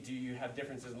only do you have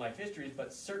differences in life histories,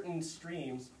 but certain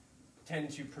streams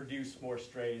tend to produce more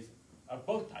strays of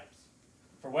both types.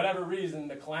 For whatever reason,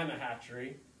 the Kalama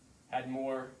hatchery had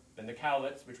more than the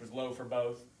Cowlitz, which was low for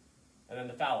both, and then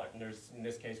the Fowler. And there's, in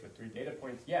this case with 3 data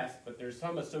points, yes, but there's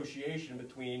some association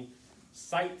between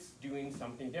sites doing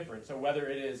something different. So whether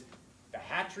it is the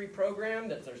hatchery program,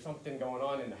 that there's something going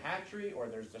on in the hatchery, or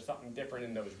there's something different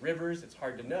in those rivers, it's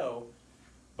hard to know.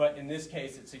 But in this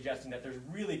case, it's suggesting that there's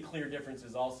really clear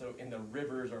differences also in the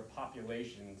rivers or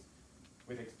populations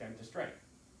with extent to stray.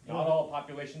 Not all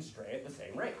populations stray at the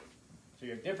same rate. So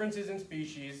you have differences in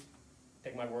species.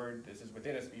 Take my word, this is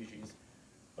within a species.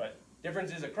 But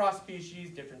differences across species,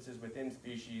 differences within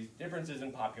species, differences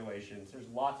in populations. There's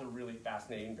lots of really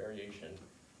fascinating variation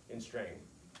in straying.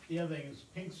 The other thing is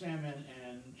pink salmon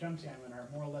and chum salmon are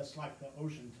more or less like the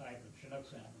ocean type of Chinook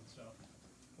salmon. So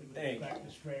we would expect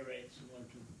the stray rates similar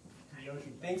to the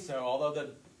ocean type. I think so, although the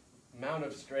amount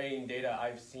of straying data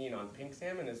I've seen on pink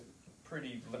salmon is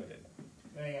pretty limited.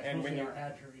 Yeah, and when you're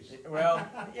hatcheries. Well,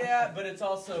 yeah, but it's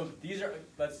also, these are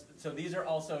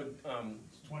also,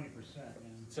 It's 20%. Yeah.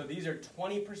 so these are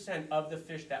 20% of the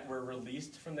fish that were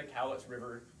released from the Cowlitz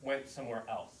River went somewhere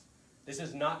else. This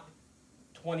is not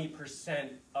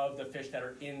 20% of the fish that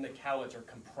are in the Cowlitz are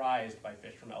comprised by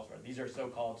fish from elsewhere. These are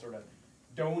so-called sort of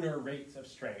donor rates of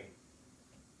straying.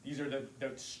 These are the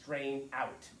straying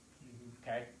out,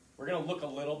 okay? We're gonna look a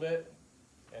little bit,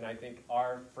 and I think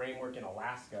our framework in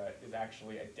Alaska is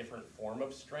actually a different form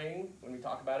of straying when we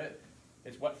talk about it.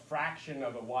 It's what fraction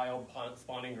of a wild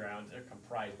spawning grounds are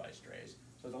comprised by strays.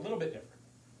 So it's a little bit different.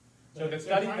 So the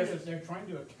study, they're trying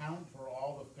to account for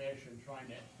all the fish and trying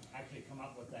to actually come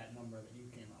up with that number that you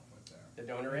came up with there. the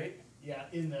donor rate, Yeah,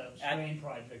 in the strain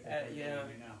project that we're doing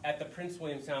right now. at the Prince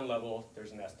William Sound level,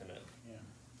 there's an estimate.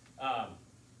 Yeah.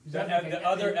 The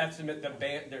other estimate,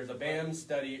 there's a BAM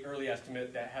study early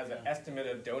estimate that has an estimate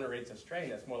of donor rates of strain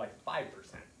that's more like 5%.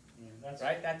 Yeah,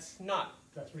 Right? That's not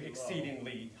really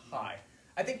exceedingly high.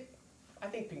 I think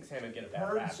pink salmon get a bad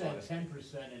Bird rap. said honestly.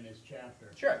 10% in his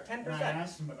chapter. Sure, 10%. And I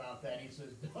asked him about that, and he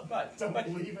says, But don't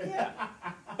believe it. Yeah.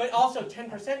 But also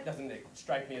 10% doesn't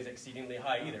strike me as exceedingly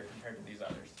high either compared to these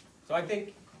others. So I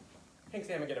think pink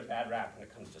salmon get a bad rap when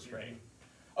it comes to straying.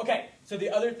 Okay, so the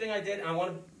other thing I did, and I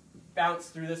want to bounce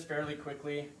through this fairly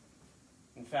quickly.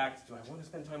 In fact, do I want to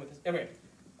spend time with this? Anyway,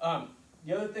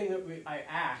 the other thing that I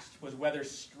asked was whether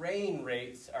straying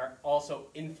rates are also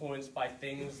influenced by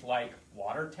things like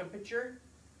water temperature.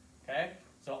 Okay,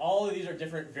 so all of these are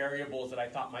different variables that I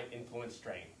thought might influence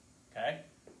straying. Okay,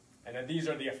 and then these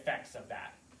are the effects of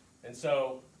that. And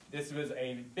so this was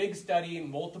a big study,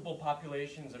 multiple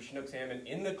populations of Chinook salmon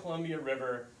in the Columbia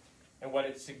River, and what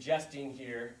it's suggesting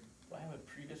here. Do I have a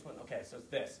previous one? Okay, so it's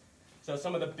this. So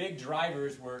some of the big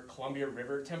drivers were Columbia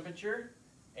River temperature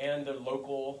and the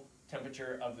local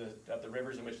temperature of the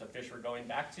rivers in which the fish were going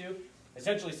back to.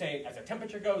 Essentially saying as the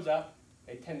temperature goes up,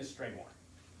 they tend to stray more.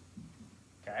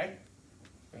 Okay?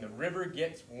 When the river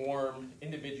gets warm,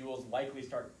 individuals likely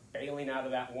start bailing out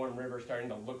of that warm river, starting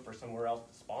to look for somewhere else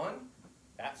to spawn.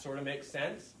 That sort of makes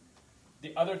sense.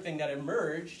 The other thing that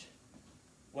emerged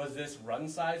was this run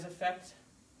size effect,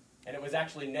 and it was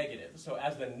actually negative. So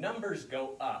as the numbers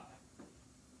go up,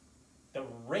 the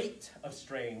rate of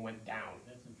straying went down.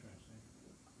 That's interesting.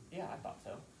 Yeah, I thought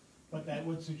so. But that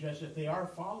would suggest if they are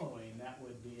following, that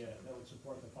would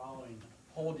support the following.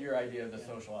 Hold your idea of the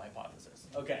social hypothesis.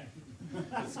 Okay.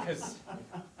 Because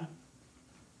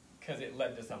it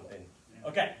led to something.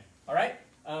 Okay, all right?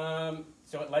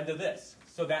 So it led to this.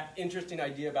 So that interesting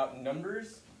idea about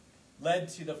numbers led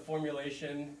to the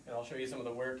formulation, and I'll show you some of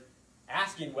the work,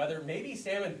 asking whether maybe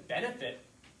salmon benefit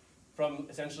from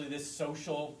essentially this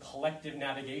social collective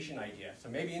navigation idea. So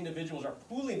maybe individuals are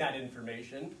pooling that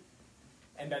information,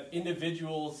 and that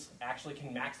individuals actually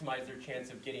can maximize their chance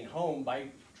of getting home by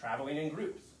traveling in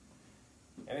groups.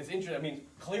 And it's interesting, I mean,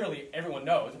 clearly everyone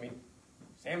knows, I mean,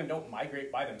 salmon don't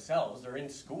migrate by themselves. They're in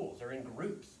schools, they're in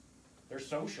groups, they're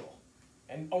social.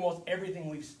 And almost everything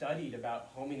we've studied about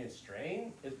homing and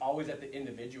straying is always at the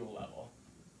individual level.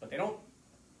 But they don't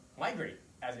migrate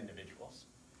as individuals.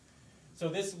 So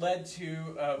this led to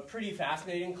a pretty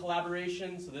fascinating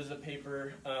collaboration. So this is a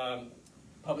paper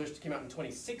published, came out in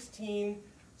 2016.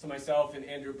 So myself and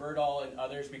Andrew Birdall and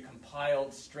others, we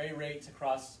compiled stray rates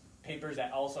across papers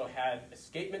that also had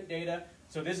escapement data.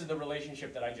 So this is the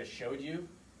relationship that I just showed you.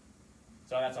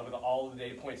 So that's with all of the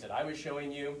data points that I was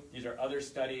showing you. These are other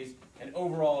studies. And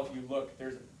overall, if you look, there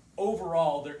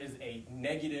is a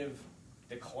negative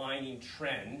declining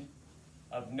trend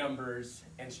of numbers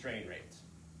and strain rates.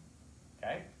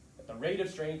 Okay? But the rate of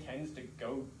strain tends to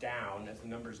go down as the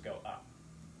numbers go up.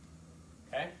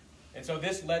 Okay? And so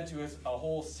this led to a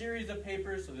whole series of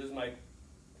papers. So this is my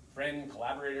friend,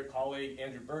 collaborator, colleague,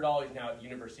 Andrew Birdall. He's now at the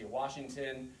University of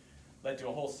Washington. Led to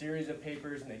a whole series of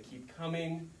papers, and they keep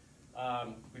coming.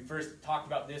 We first talked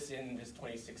about this in this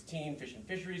 2016 Fish and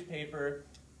Fisheries paper,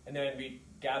 and then we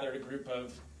gathered a group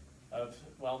of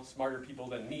well, smarter people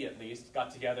than me at least,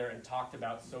 got together and talked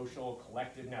about social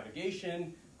collective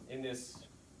navigation in this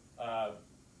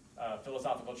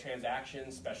philosophical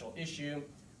transaction special issue,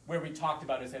 where we talked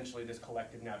about essentially this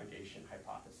collective navigation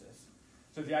hypothesis.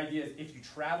 So the idea is if you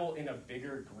travel in a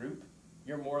bigger group,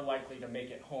 you're more likely to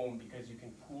make it home because you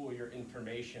can pool your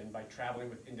information by traveling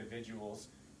with individuals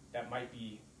that might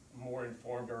be more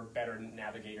informed or a better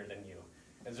navigator than you.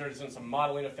 And so there's some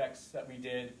modeling effects that we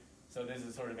did. So this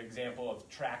is sort of an example of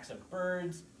tracks of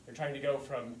birds. They're trying to go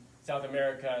from South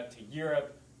America to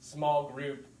Europe, small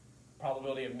group.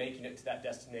 Probability of making it to that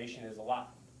destination is a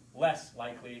lot less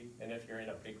likely than if you're in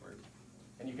a big group.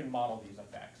 And you can model these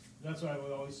effects. That's why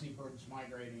we always see birds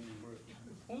migrating in groups.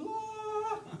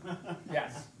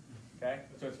 Yes. Okay.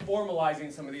 So it's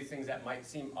formalizing some of these things that might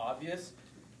seem obvious,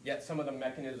 yet some of the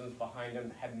mechanisms behind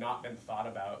them had not been thought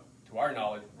about, to our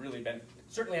knowledge,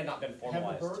 certainly had not been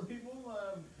formalized. Have the bird people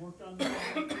worked on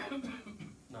that?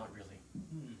 Not really.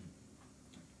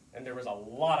 And there was a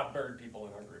lot of bird people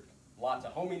in our group. Lots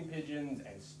of homing pigeons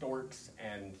and storks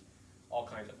and all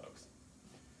kinds of folks.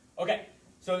 Okay,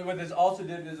 so what this also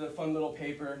did is a fun little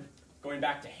paper going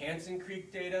back to Hansen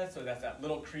Creek data. So that's that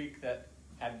little creek that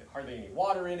had hardly any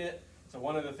water in it. So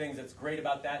one of the things that's great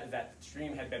about that is that the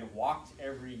stream had been walked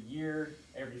every year.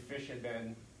 Every fish had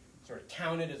been sort of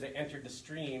counted as they entered the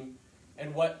stream.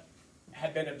 And what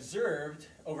had been observed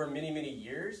over many, many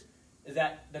years is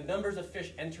that the numbers of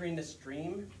fish entering the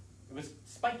stream, it was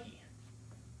spiky.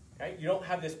 Okay? You don't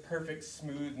have this perfect,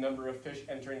 smooth number of fish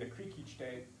entering the creek each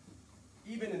day.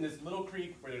 Even in this little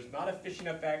creek where there's not a fishing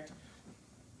effect,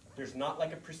 there's not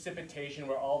like a precipitation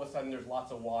where all of a sudden there's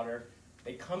lots of water.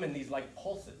 They come in these like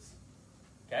pulses.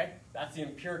 Okay? That's the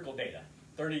empirical data,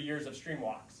 30 years of stream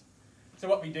walks. So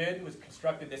what we did was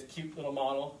constructed this cute little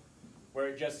model where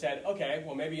it just said, okay,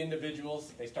 well maybe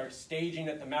individuals, they start staging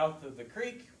at the mouth of the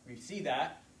creek, we see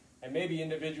that, and maybe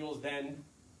individuals then,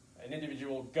 an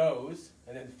individual goes,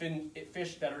 and then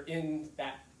fish that are in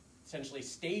that essentially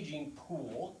staging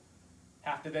pool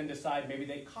have to then decide maybe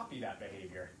they copy that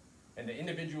behavior. And the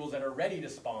individuals that are ready to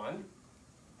spawn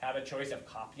have a choice of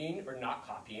copying or not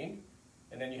copying,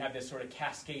 and then you have this sort of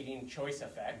cascading choice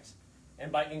effect.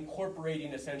 And by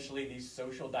incorporating essentially these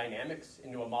social dynamics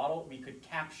into a model, we could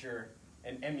capture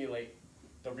and emulate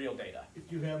the real data.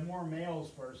 If you have more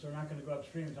males first, they're not going to go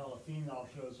upstream until a female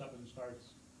shows up and starts.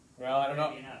 Well, I don't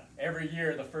know. Every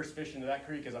year, the first fish into that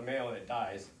creek is a male and it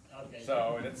dies. Okay.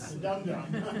 So it's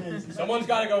dum-dum. Someone's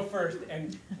got to go first,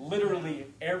 and literally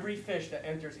every fish that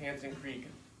enters Hansen Creek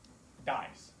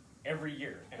dies every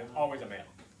year, and it's always a male.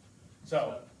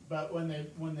 So. But when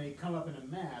they come up in a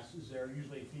mass, is there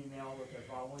usually a female that they're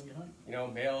following, you think? You know,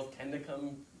 males tend to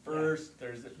come first.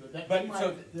 Yeah.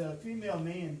 So the female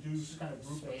may induce kind of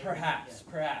group behavior.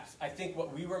 Perhaps. I think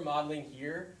what we were modeling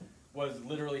here was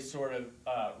literally sort of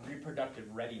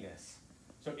reproductive readiness.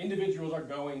 So individuals are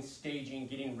going, staging,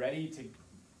 getting ready to.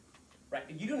 Right,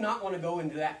 you do not want to go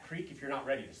into that creek if you're not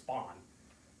ready to spawn,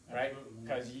 right?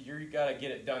 Because you got to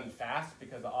get it done fast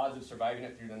because the odds of surviving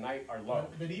it through the night are low.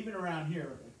 But even around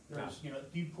here. There's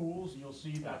deep pools. You'll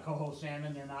see the coho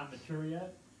salmon. They're not mature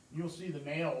yet. You'll see the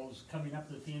males coming up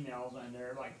to the females, and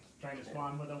they're like trying to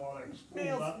spawn with them while they're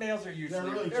spooled up. Males are usually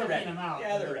they're really checking ready. them out.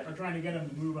 Yeah, they're ready. Or trying to get them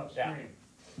to move upstream.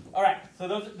 All right, so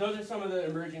those are some of the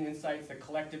emerging insights. The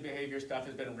collective behavior stuff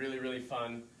has been really, really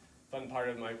fun part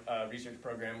of my research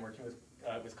program, working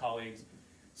with colleagues.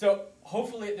 So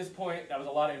hopefully at this point, that was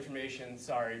a lot of information,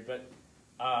 sorry, but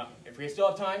if we still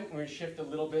have time, we're going to shift a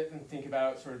little bit and think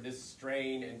about sort of this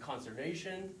strain and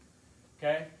conservation,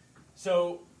 okay?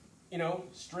 So, you know,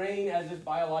 strain as this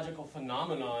biological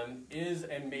phenomenon is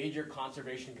a major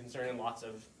conservation concern in lots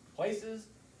of places.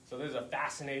 So there's a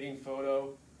fascinating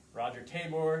photo, Roger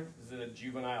Tabor. This is a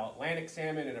juvenile Atlantic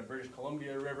salmon in a British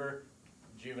Columbia river,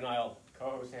 juvenile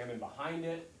coho salmon behind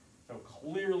it. So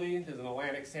clearly there's an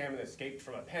Atlantic salmon that escaped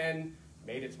from a pen,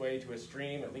 made its way to a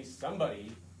stream, at least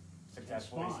somebody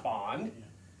successfully spawned. Yeah.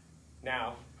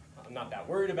 Now, I'm not that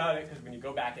worried about it because when you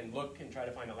go back and look and try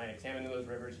to find Atlantic salmon in those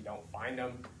rivers, you don't find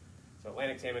them. So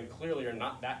Atlantic salmon clearly are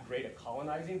not that great at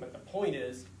colonizing, but the point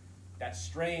is that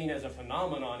strain as a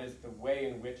phenomenon is the way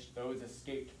in which those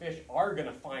escaped fish are going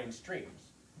to find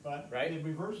streams. But right? the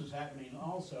reverse is happening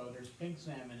also. There's pink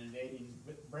salmon invading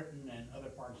Britain and other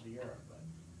parts of Europe. But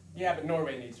yeah, but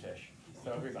Norway needs fish.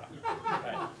 So who's on?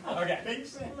 Right. Okay. pink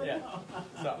salmon? Yeah.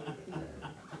 So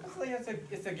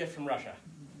it's a gift from Russia.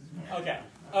 Okay.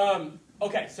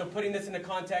 Okay, so putting this into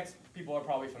context, people are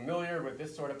probably familiar with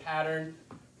this sort of pattern,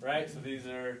 right? So these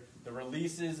are the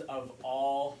releases of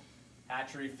all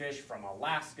hatchery fish from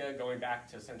Alaska, going back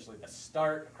to essentially the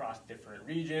start across different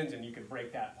regions, and you could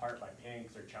break that apart by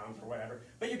pinks or chums or whatever,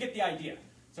 but you get the idea.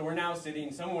 So we're now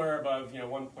sitting somewhere above,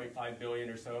 1.5 billion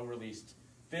or so released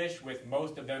fish, with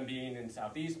most of them being in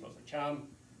Southeast, mostly chum,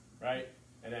 right?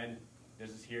 And then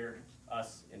this is here,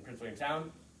 us in Prince William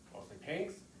Sound, mostly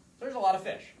pinks. So there's a lot of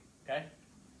fish, okay?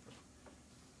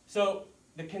 So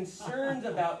the concerns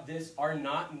about this are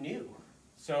not new.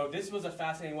 So this was a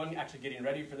fascinating one. Actually, getting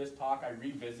ready for this talk, I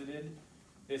revisited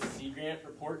this Sea Grant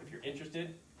report, if you're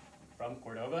interested, from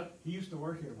Cordova. He used to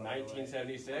work here, by the way,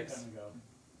 1976. a long time ago.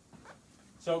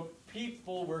 So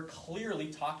people were clearly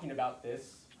talking about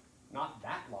this not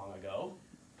that long ago.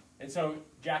 And so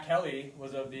Jack Helly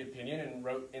was of the opinion and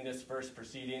wrote in this first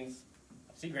proceedings,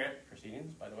 Sea Grant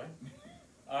proceedings, by the way,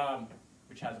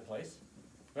 which has a place.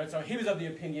 But so he was of the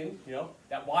opinion,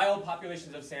 that wild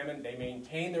populations of salmon, they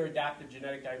maintain their adaptive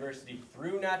genetic diversity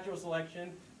through natural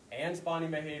selection and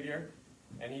spawning behavior.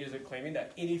 And he is claiming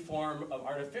that any form of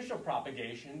artificial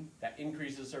propagation that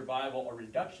increases survival or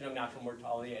reduction of natural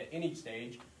mortality at any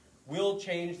stage will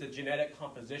change the genetic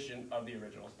composition of the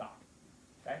original stock.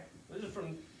 Okay? This is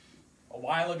from a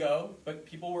while ago, but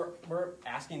people were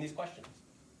asking these questions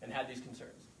and had these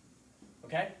concerns.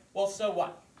 Okay? Well, so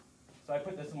what? So I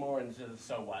put this more into the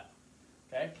so what.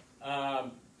 Okay?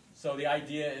 So the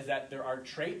idea is that there are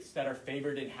traits that are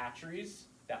favored in hatcheries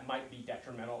that might be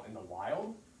detrimental in the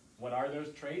wild. What are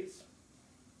those traits?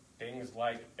 Things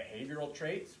like behavioral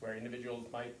traits, where individuals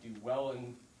might do well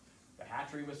in the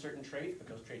hatchery with certain traits, but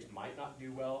those traits might not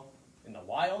do well in the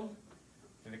wild.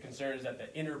 So the concern is that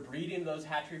the interbreeding of those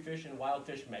hatchery fish and wild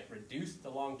fish might reduce the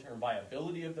long-term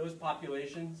viability of those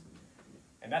populations.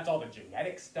 And that's all the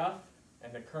genetic stuff.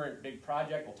 And the current big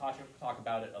project, we'll talk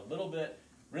about it a little bit,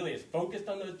 really is focused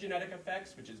on those genetic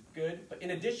effects, which is good. But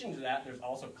in addition to that, there's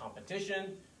also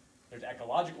competition. There's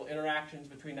ecological interactions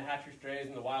between the hatchery strays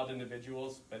and the wild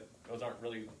individuals, but those aren't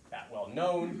really that well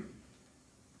known.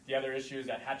 The other issue is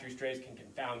that hatchery strays can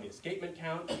confound the escapement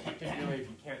count, particularly if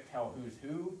you can't tell who's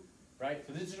who, right?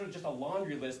 So this is sort of just a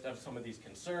laundry list of some of these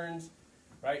concerns,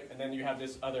 right? And then you have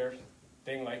this other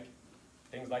thing like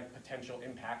things like potential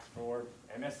impacts for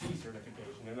MSC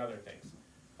certification and other things.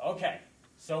 Okay,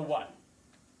 so what?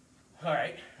 All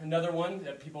right, another one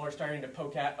that people are starting to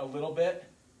poke at a little bit.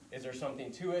 Is there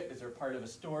something to it? Is there part of a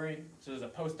story? So there's a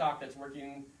postdoc that's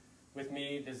working with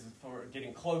me. This is for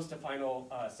getting close to final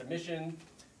submission.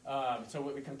 So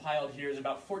what we compiled here is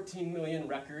about 14 million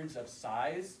records of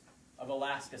size of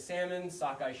Alaska salmon,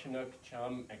 sockeye, chinook,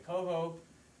 chum, and coho.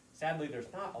 Sadly,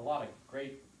 there's not a lot of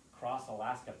great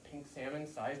cross-Alaska pink salmon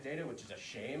size data, which is a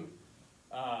shame.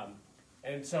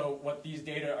 And so what these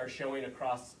data are showing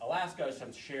across Alaska are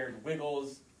some shared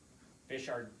wiggles. Fish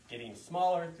are getting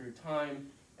smaller through time,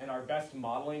 and our best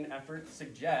modeling efforts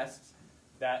suggest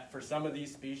that for some of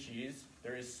these species,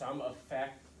 there is some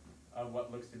effect of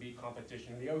what looks to be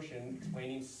competition in the ocean,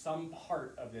 explaining some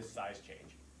part of this size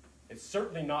change. It's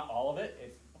certainly not all of it.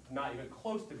 It's not even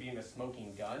close to being a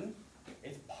smoking gun.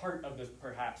 It's part of this,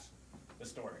 perhaps, the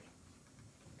story.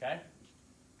 Okay?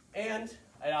 And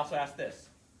I also asked this.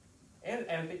 And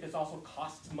I think this also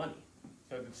costs money.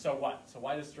 So what? So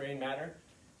why does strain matter?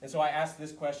 And so I asked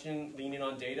this question leaning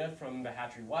on data from the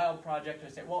Hatchery Wild Project. I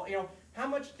said, well, how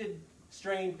much did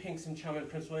strain pinks and chum in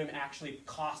Prince William actually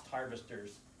cost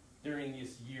harvesters during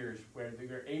these years where they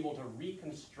were able to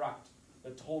reconstruct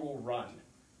the total run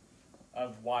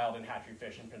of wild and hatchery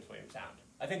fish in Prince William Sound?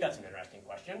 I think that's an interesting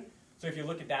question. So if you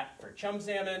look at that for chum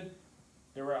salmon,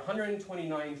 there were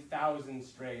 129,000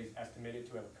 strays estimated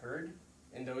to have occurred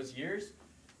in those years.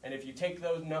 And if you take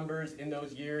those numbers in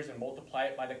those years and multiply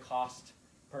it by the cost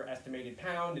per estimated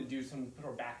pound and do some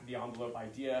sort of back of the envelope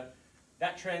idea,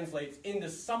 that translates into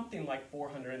something like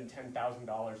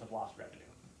 $410,000 of lost revenue.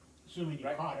 Assuming you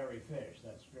Right. caught every fish,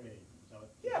 that's great. So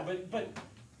Yeah, but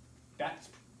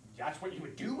that's what you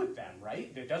would do with them,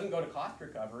 right? It doesn't go to cost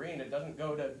recovery and it doesn't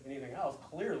go to anything else.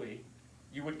 Clearly,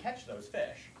 you would catch those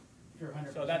fish. if you're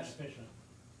 100% So that's- efficient.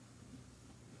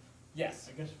 Yes.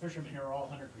 I guess fishermen here are all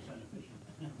 100% efficient.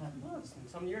 Well, in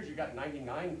some years you got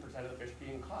 99% of the fish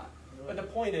being caught. But the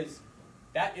point is,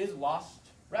 that is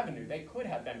lost revenue. They could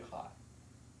have been caught,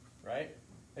 right?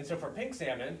 And so for pink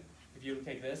salmon, if you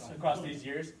take this across these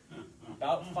years,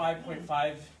 about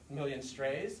 5.5 million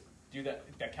strays, do the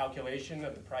calculation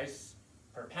of the price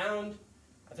per pound,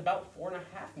 that's about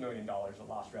 $4.5 million of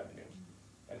lost revenue.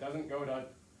 That doesn't go to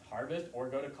harvest or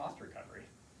go to cost recovery.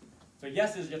 So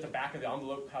yes, it's just a back of the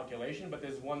envelope calculation, but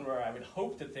there's one where I would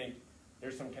hope to think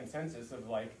there's some consensus of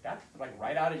like, that's like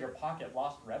right out of your pocket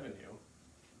lost revenue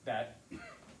that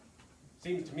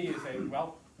seems to me to say,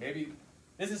 well, maybe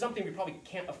this is something we probably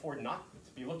can't afford not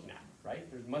to be looking at, right?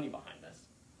 There's money behind this.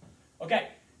 Okay,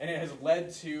 and it has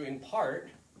led to, in part,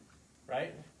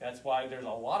 right? That's why there's a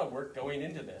lot of work going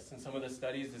into this. In some of the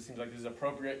studies, it seems like this is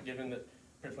appropriate given that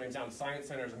Prince William Sound Science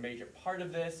Center is a major part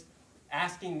of this,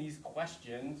 asking these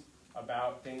questions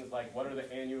about things like what are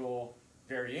the annual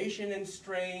variation in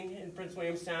strain in Prince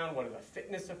William Sound, what are the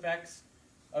fitness effects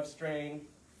of strain,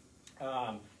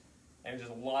 and there's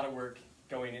a lot of work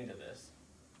going into this.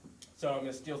 So I'm going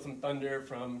to steal some thunder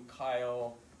from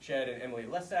Kyle Shedd and Emily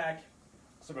Lesak,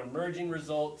 some emerging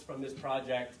results from this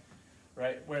project,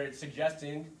 right, where it's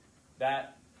suggesting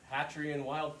that hatchery and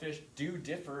wild fish do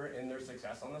differ in their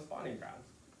success on the spawning grounds.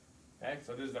 Okay,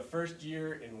 so this is the first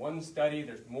year in one study.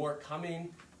 There's more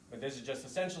coming, but this is just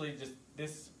essentially just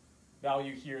this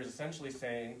value here is essentially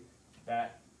saying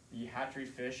that the hatchery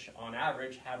fish on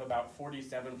average have about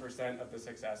 47% of the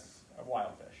success of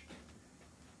wild fish.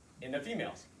 In the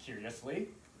females, curiously,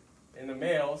 in the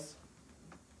males,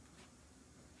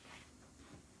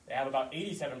 they have about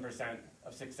 87%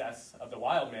 of success of the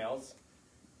wild males.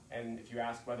 And if you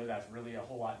ask whether that's really a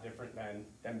whole lot different than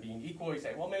them being equal, you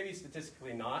say, well, maybe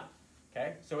statistically not.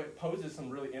 Okay, so it poses some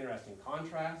really interesting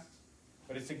contrasts,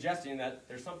 but it's suggesting that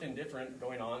there's something different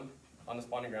going on the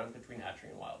spawning grounds between hatchery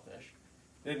and wild fish.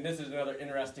 Then this is another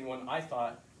interesting one I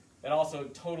thought that also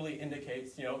totally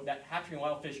indicates, you know, that hatchery and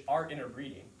wild fish are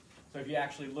interbreeding. So if you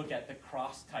actually look at the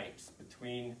cross types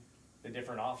between the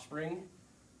different offspring,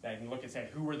 then look and say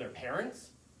who were their parents.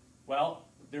 Well,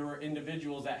 there were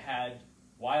individuals that had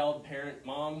wild parent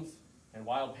moms and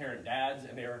wild parent dads,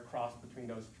 and they are a cross between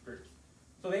those groups.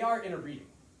 So they are interbreeding.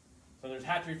 So there's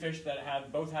hatchery fish that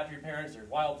have both hatchery parents, there's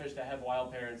wild fish that have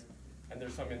wild parents, and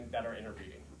there's some that are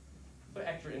interbreeding. So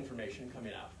extra information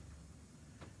coming out.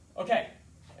 Okay,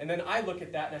 and then I look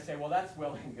at that and I say, well, that's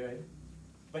well and good,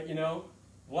 but you know,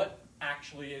 what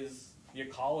actually is the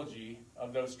ecology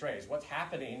of those strays? What's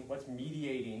happening? What's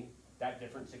mediating that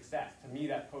different success? To me,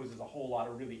 that poses a whole lot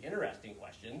of really interesting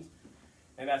questions,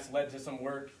 and that's led to some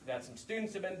work that some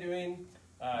students have been doing.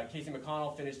 Casey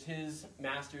McConnell finished his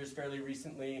master's fairly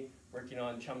recently, working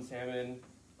on chum salmon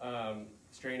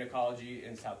strain ecology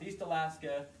in Southeast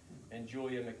Alaska, and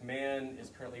Julia McMahon is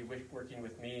currently working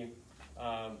with me,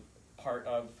 part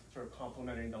of sort of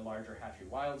complementing the larger hatchery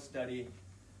wild study.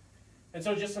 And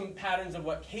so just some patterns of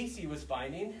what Casey was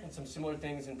finding, and some similar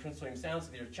things in Prince William Sound.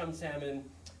 So these are chum salmon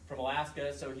from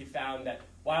Alaska, so he found that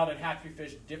wild and hatchery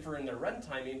fish differ in their run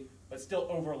timing, but still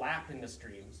overlap in the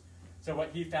streams. So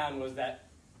what he found was that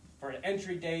for an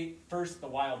entry date, first the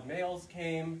wild males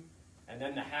came, and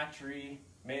then the hatchery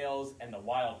males and the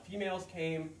wild females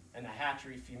came, and the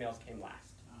hatchery females came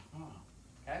last.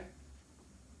 Okay?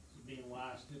 So being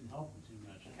last didn't help him too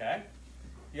much. Okay.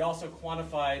 He also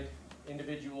quantified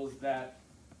individuals that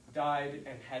died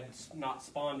and had not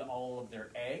spawned all of their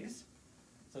eggs.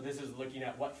 So this is looking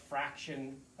at what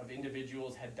fraction of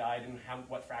individuals had died and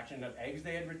what fraction of eggs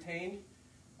they had retained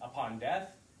upon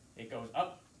death. It goes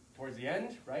up towards the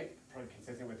end, right? Probably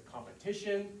consistent with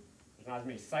competition. There's not as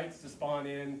many sites to spawn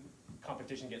in.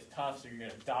 Competition gets tough, so you're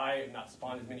going to die and not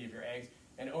spawn as many of your eggs.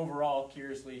 And overall,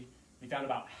 curiously, we found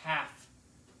about half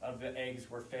of the eggs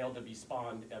were failed to be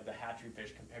spawned of the hatchery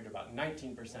fish compared to about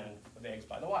 19% of the eggs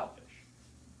by the wild fish.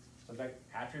 So the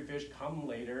hatchery fish come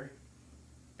later,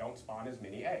 don't spawn as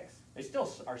many eggs. They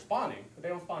still are spawning, but they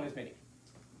don't spawn as many.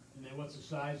 And then what's the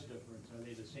size difference? Are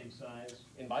they the same size?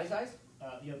 In body size?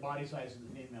 Yeah, body size of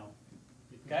the female.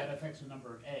 Because Okay. that affects the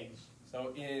number of eggs.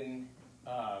 So I'm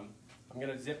going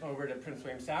to zip over to Prince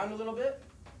William Sound a little bit.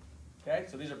 Okay,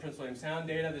 so these are Prince William Sound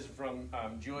data. This is from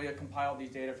Julia compiled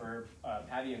these data for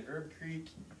Patty and Herb Creek.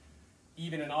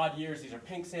 Even in odd years, these are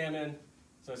pink salmon.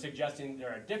 So suggesting there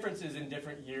are differences in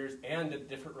different years and the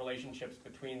different relationships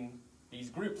between these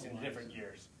groups in different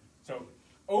years. So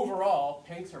overall,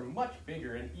 pinks are much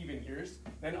bigger in even years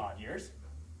than odd years.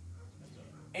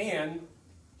 And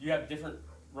you have different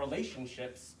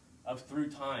relationships of through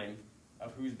time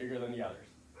of who's bigger than the others.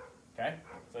 Okay?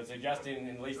 So it's suggesting,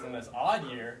 at least in this odd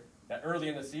year, that early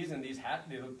in the season,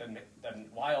 the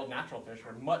wild natural fish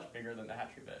are much bigger than the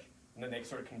hatchery fish. And then they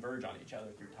sort of converge on each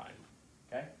other through time.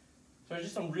 Okay? So there's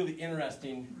just some really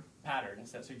interesting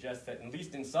patterns that suggest that, at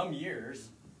least in some years,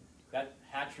 that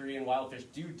hatchery and wild fish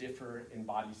do differ in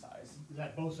body size. Is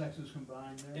that both sexes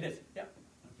combined there? It is, yep.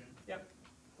 Okay. Yep.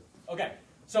 Okay,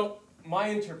 so my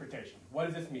interpretation. What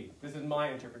does this mean? This is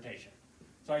my interpretation.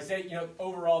 So I say,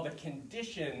 overall, the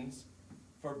conditions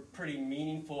for pretty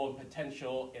meaningful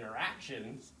potential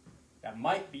interactions that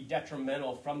might be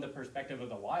detrimental from the perspective of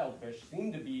the wild fish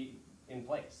seem to be in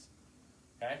place.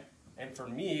 Okay? And for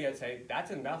me, I'd say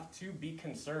that's enough to be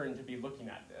concerned to be looking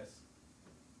at this.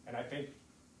 And I think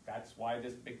that's why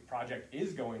this big project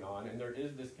is going on, and there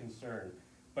is this concern.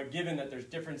 But given that there's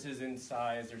differences in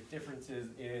size, there's differences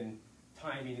in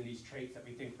timing of these traits that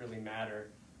we think really matter,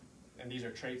 and these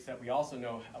are traits that we also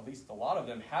know, at least a lot of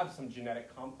them, have some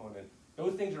genetic component.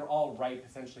 Those things are all ripe,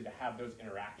 essentially, to have those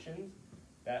interactions,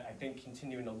 that I think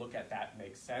continuing to look at that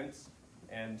makes sense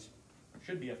and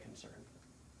should be of concern.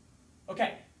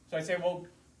 Okay, so I say, well,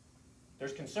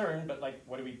 there's concern, but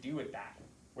what do we do with that?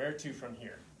 Where to from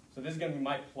here? So this is going to be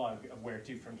my plug of where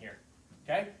to from here.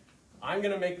 Okay? I'm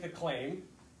going to make the claim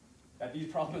that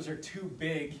these problems are too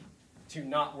big to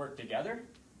not work together.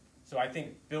 So I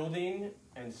think building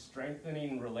and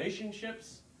strengthening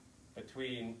relationships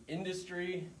between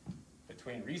industry,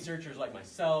 between researchers like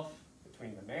myself,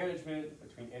 between the management,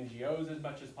 between NGOs as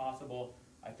much as possible,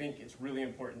 I think it's really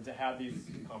important to have these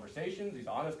conversations, these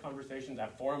honest conversations,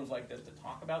 have forums like this to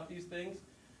talk about these things.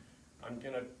 I'm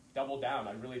going to double down.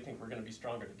 I really think we're going to be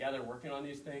stronger together working on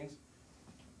these things.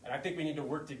 And I think we need to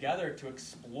work together to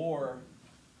explore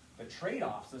the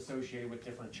trade-offs associated with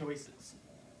different choices,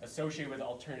 associated with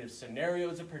alternative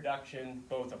scenarios of production,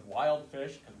 both of wild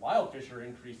fish, because wild fish are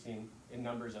increasing in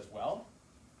numbers as well,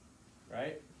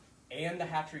 right? And the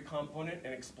hatchery component,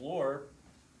 and explore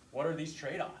what are these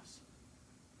trade-offs,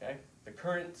 okay? The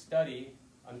current study,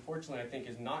 unfortunately, I think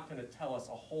is not going to tell us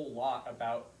a whole lot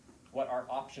about what our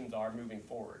options are moving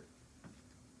forward,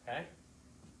 okay?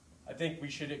 I think we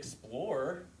should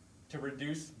explore to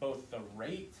reduce both the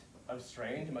rate of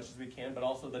straying as much as we can, but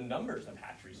also the numbers of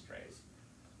hatchery strays.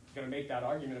 I'm going to make that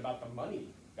argument about the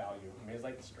money value. I mean, it's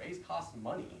like strays cost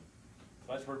money.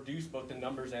 So let's reduce both the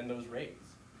numbers and those rates.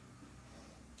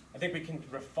 I think we can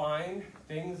refine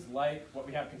things like what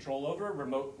we have control over,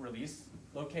 remote release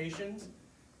locations,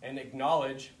 and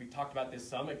acknowledge, we talked about this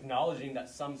some, acknowledging that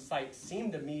some sites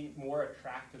seem to me more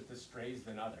attractive to strays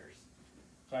than others.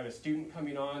 So I have a student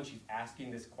coming on, she's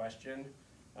asking this question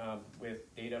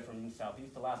with data from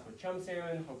Southeast Alaska chum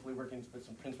salmon, hopefully working with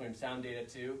some Prince William Sound data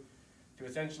too, to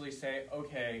essentially say,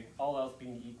 okay, all else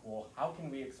being equal, how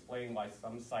can we explain why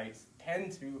some sites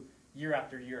tend to, year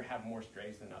after year, have more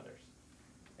strays than others?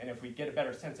 And if we get a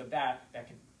better sense of that,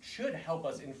 should help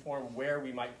us inform where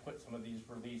we might put some of these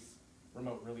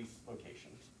remote release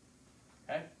locations,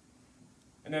 okay?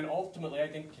 And then ultimately, I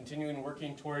think continuing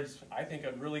working towards, I think,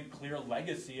 a really clear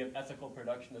legacy of ethical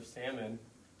production of salmon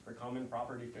for common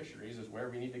property fisheries is where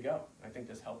we need to go. I think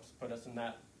this helps put us in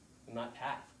that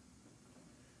path.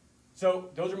 So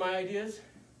those are my ideas,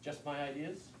 just my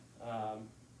ideas.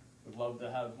 Would love to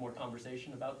have more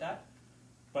conversation about that.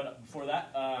 But before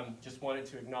that, just wanted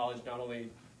to acknowledge not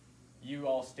only you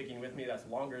all sticking with me, that's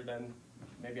longer than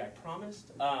maybe I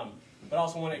promised, but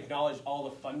also want to acknowledge all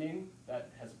the funding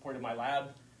that has supported my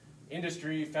lab,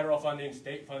 industry, federal funding,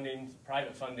 state funding,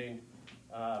 private funding.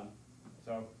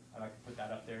 So I'd like to put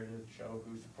that up there to show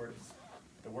who supports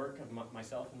the work of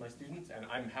myself and my students, and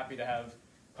I'm happy to have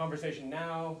conversation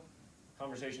now,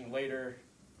 conversation later.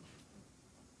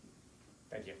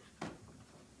 Thank you.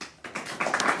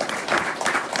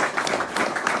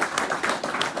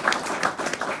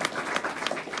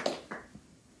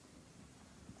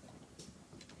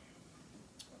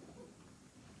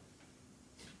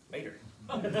 Later.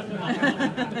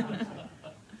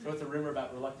 So it's a rumor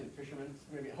about reluctant fishermen.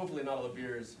 Maybe, hopefully not all the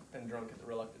beer has been drunk at the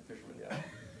reluctant fishermen yet.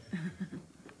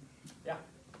 Yeah.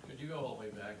 Could you go all the way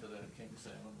back to that king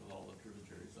salmon with all the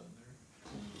tributaries on there?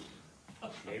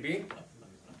 Maybe.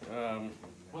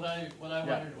 What I Yeah,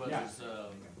 wondered was, yeah.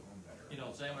 you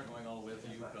know, salmon are going all the way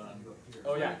through Yukon.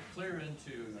 Oh, yeah. Clear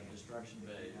into Destruction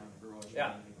Bay for Washington.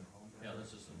 Yeah. Yeah,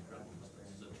 that's just an incredible distance.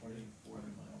 Is it 20, 40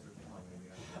 miles or something?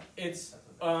 It's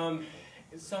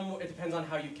it depends on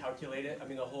how you calculate it. I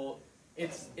mean,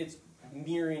 it's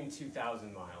nearing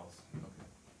 2,000 miles. Okay.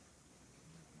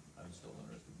 I'm still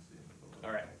interested in seeing it.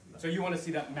 All right. So you want to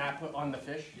see that map on the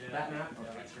fish? Yeah, That map?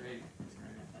 yeah, that's great. That's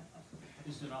great.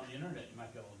 Is it on the internet? You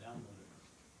might be able to download it.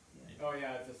 Oh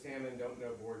yeah, it's a salmon don't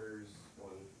know borders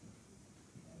one.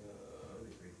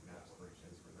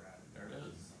 There it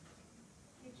is.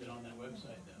 Is it on that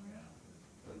website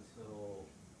though? Until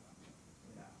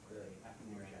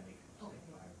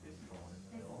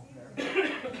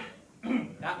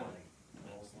that one.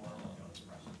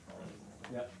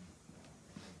 Yep.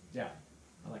 Yeah.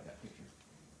 I like that picture.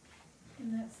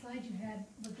 In that slide you had,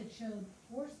 what that showed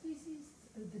 4 species,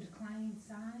 the declining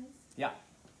size, Yeah.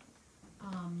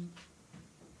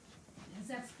 has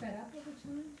that sped up over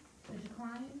time, the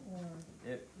decline, or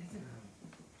It is it?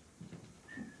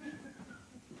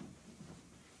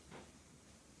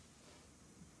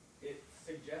 it's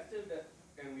suggested that,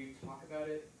 and we talk about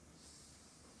it.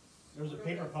 There was a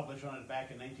paper published on it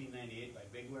back in 1998 by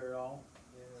Bigler et al.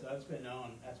 So that's been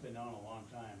known a long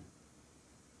time.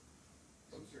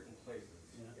 From certain places.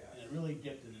 Yeah. And it really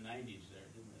dipped in the 90s there,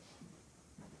 didn't it?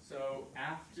 So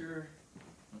after,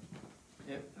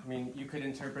 I mean, you could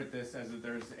interpret this as that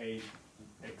there's a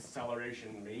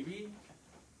acceleration, maybe,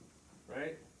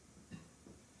 right?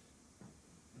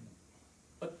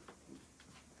 But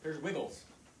there's wiggles.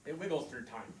 It wiggles through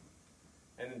time,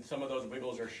 and some of those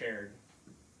wiggles are shared,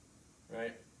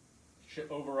 right?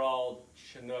 Overall,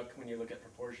 Chinook, when you look at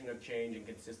proportion of change and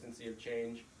consistency of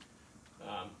change,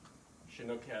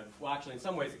 Chinook have, well actually in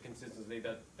some ways the consistency,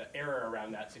 the error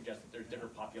around that suggests that there's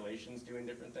different populations doing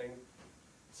different things.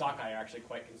 Sockeye are actually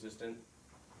quite consistent,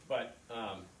 but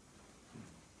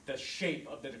the shape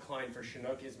of the decline for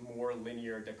Chinook is more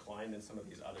linear decline than some of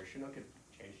these other. Chinook have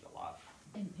changed a lot.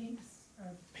 And pinks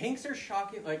are, Pinks are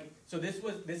shocking, like, so this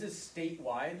is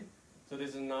statewide, so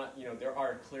this is not, you know, there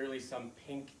are clearly some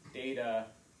pink data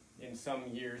in some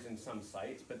years in some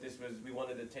sites, but we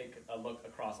wanted to take a look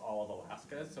across all of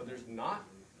Alaska, so there's not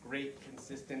great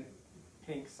consistent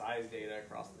pink size data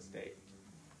across the state.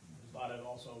 There's a lot of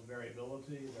also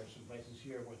variability. There's some places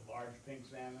here with large pink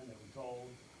salmon that we told.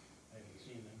 I haven't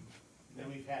seen them. Then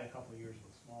we've had a couple of years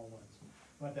with small ones.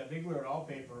 But that Bigler et al.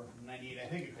 Paper from '98, I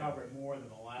think it covered more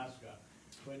than Alaska.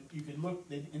 But you can look,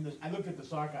 I looked at the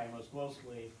sockeye most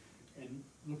closely and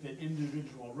looked at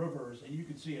individual rivers, and you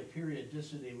can see a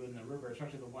periodicity within the river,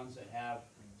 especially the ones that have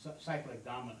cyclic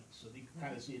dominance. So you can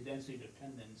kind of see a density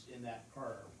dependence in that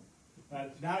curve.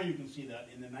 But now you can see that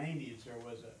in the 90s there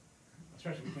was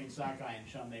especially between sockeye and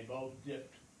chum, they both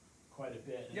dipped quite a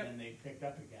bit, and then they picked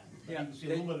up again. But you can see a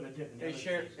little bit of a dip in the other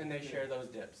species, They share those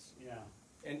dips. Yeah.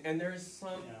 And there's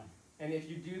some, Yeah. and if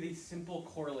you do these simple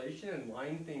correlation and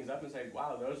line things up and say,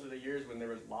 wow, those are the years when there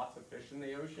was lots of fish in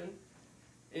the ocean,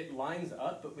 it lines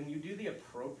up, but when you do the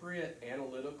appropriate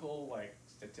analytical, like,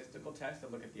 statistical test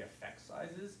and look at the effect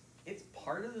sizes, it's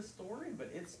part of the story, but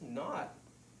it's not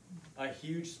a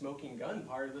huge smoking gun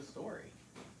part of the story.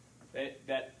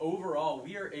 That overall,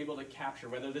 we are able to capture,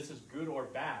 whether this is good or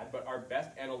bad, but our best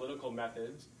analytical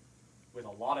methods, with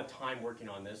a lot of time working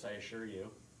on this, I assure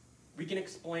you, we can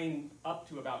explain up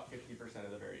to about 50%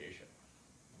 of the variation.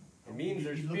 It means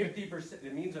there's 50%,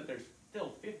 it means that there's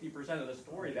still 50% of the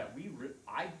story that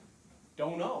I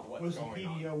don't know what's going on. Was the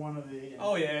PDO one of the...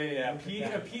 Oh yeah.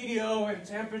 PDO and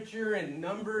temperature and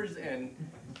numbers and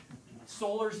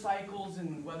solar cycles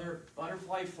and whether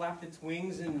butterfly flapped its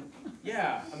wings and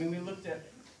yeah, I mean we looked at,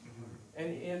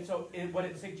 and so what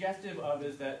it's suggestive of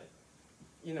is that,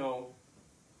 you know,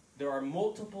 there are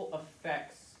multiple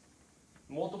effects,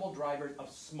 multiple drivers of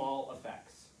small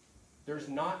effects. There's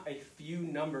not a few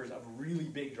numbers of really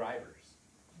big drivers.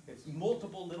 It's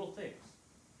multiple little things.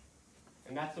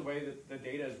 And that's the way that the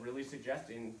data is really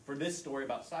suggesting for this story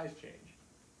about size change.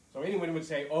 So anyone would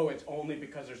say, oh, it's only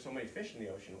because there's so many fish in the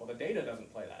ocean. Well, the data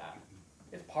doesn't play that out.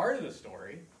 It's part of the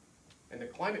story, and the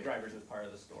climate drivers is part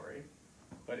of the story,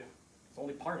 but it's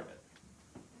only part of it.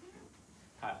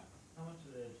 Kyle? How much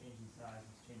of the change in size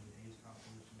is change in age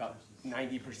composition About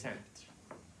versus 90%.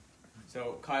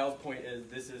 So Kyle's point is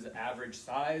this is average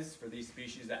size for these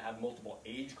species that have multiple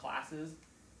age classes.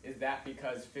 Is that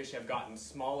because fish have gotten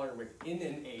smaller within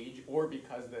an age, or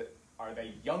because are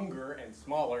they younger and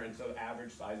smaller, and so the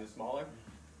average size is smaller?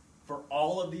 For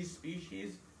all of these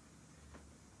species,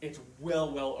 it's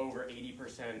well over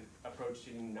 80%,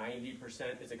 approaching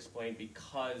 90% is explained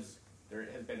because there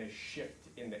has been a shift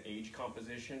in the age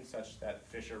composition such that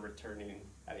fish are returning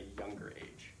at a younger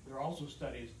age. There are also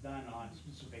studies done on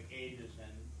specific ages,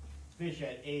 and fish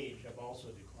at age have also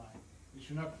declined. The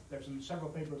Chinook, there's several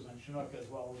papers on Chinook as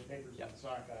well as papers on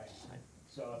sockeye.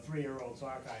 So a 3-year-old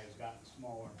sockeye has gotten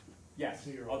smaller. Yes,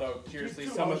 2-year-olds. although curiously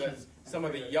Two some of oceans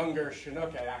the and younger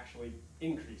Chinook had actually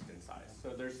increased in size. So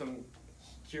there's some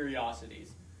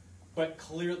curiosities. But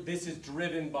clearly this is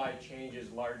driven by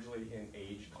changes largely in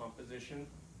age composition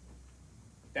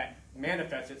that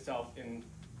manifests itself in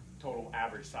total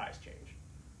average size change.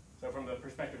 So from the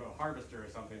perspective of a harvester or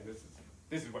something,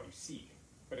 this is what you see.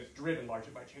 But it's driven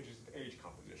largely by changes in age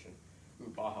composition. Ooh,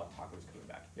 Baja Taco's coming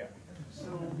back. Yeah. So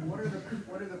what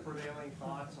are the prevailing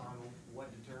thoughts on what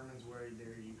determines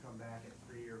whether you come back at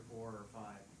 3 or 4 or 5?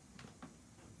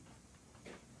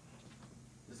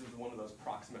 This is one of those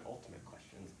proximate ultimate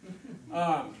questions.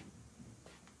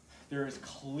 There is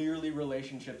clearly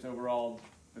relationships overall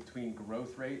between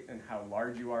growth rate and how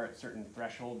large you are at certain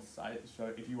thresholds.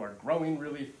 So if you are growing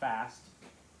really fast,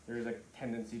 there is a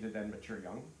tendency to then mature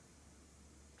young.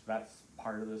 So that's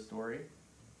part of the story.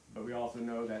 But we also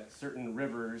know that certain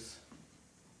rivers,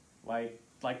 like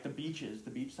the beaches, the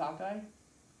beach sockeye,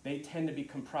 they tend to be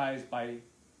comprised by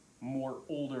more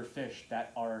older fish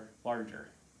that are larger.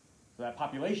 So that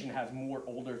population has more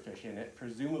older fish in it,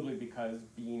 presumably because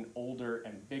being older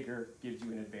and bigger gives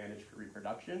you an advantage for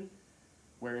reproduction,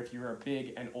 where if you are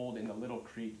big and old in the little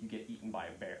creek, you get eaten by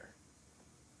a bear.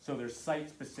 So there's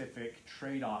site-specific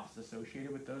trade-offs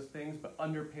associated with those things, but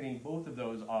underpinning both of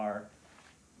those are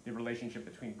the relationship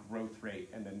between growth rate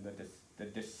and then the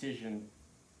decision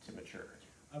to mature.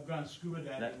 I've gone scuba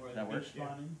diving where they're beach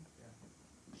spawning.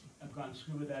 Yeah. I've gone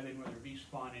scuba diving where they're beach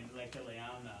spawning in Lake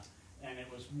Ileana, and it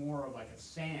was more of like a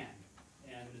sand.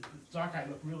 And the sockeye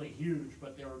looked really huge,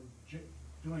 but they were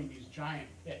doing these giant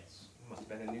pits. Must have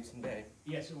been in Newton Bay.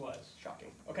 Yes, it was.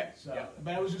 Shocking. Okay. So, Yeah.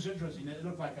 but it was just interesting. It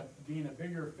looked like being a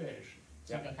bigger fish.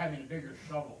 It's Yeah. like having a bigger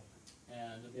shovel,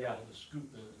 and to be Yeah. able to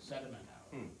scoop the sediment out.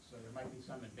 Hmm. So there might be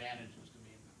some advantages to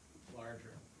being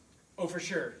larger. Oh, for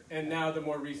sure. And now the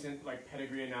more recent, like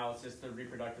pedigree analysis, the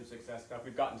reproductive success stuff,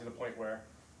 we've gotten to the point where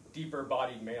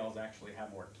deeper-bodied males actually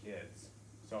have more kids.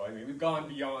 So I mean, we've gone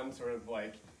beyond sort of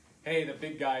like, hey, the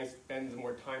big guy spends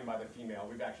more time by the female.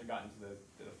 We've actually gotten to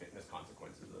the fitness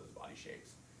consequences of those body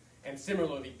shapes. And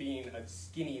similarly, being a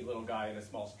skinny little guy in a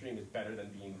small stream is better than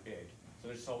being big. So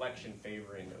there's selection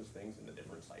favoring those things in the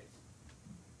different sites.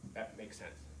 That makes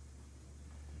sense.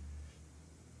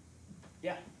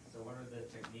 Yeah. So what are the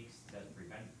techniques that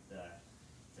prevent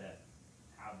to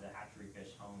have the hatchery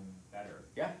fish home better?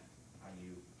 Yeah. How do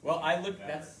you? Well, I think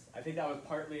that was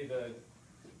partly the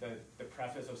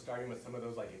preface of starting with some of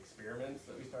those like experiments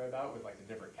that we started out with, like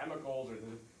the different chemicals, or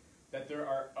that there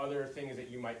are other things that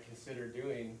you might consider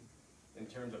doing in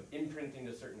terms of imprinting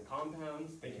to certain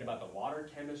compounds, thinking about the water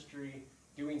chemistry,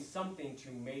 doing something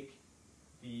to make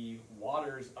the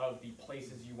waters of the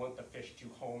places you want the fish to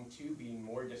home to be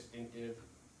more distinctive,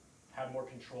 have more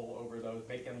control over those,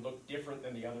 make them look different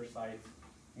than the other sites.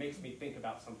 Makes me think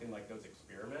about something like those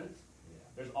experiments. Yeah.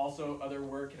 There's also other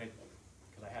work, and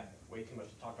because I had way too much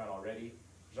to talk about already,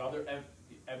 there's other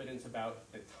evidence about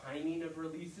the timing of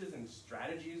releases and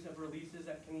strategies of releases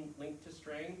that can link to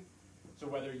straying. So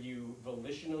whether you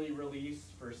volitionally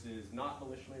release versus not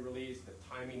volitionally release, the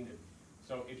timing.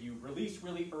 So if you release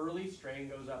really early, straying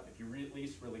goes up. If you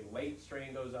release really late,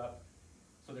 straying goes up.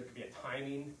 So there could be a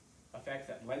timing effect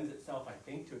that lends itself, I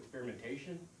think, to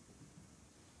experimentation.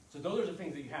 So those are the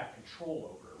things that you have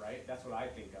control over, right? That's what I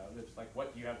think of. It's like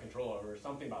what you have control over.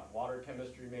 Something about water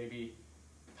chemistry maybe,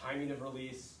 timing of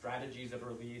release, strategies of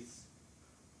release.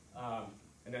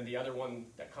 And then the other one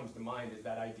that comes to mind is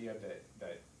that idea of the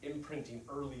imprinting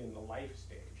early in the life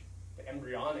stage, the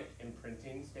embryonic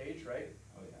imprinting stage, right?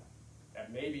 Oh yeah.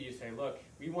 That maybe you say, look,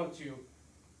 we want to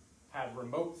have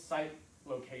remote site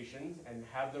locations and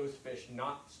have those fish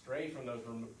not stray from those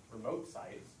remote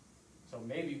sites. So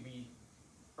maybe we,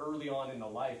 early on in the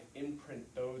life,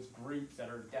 imprint those groups that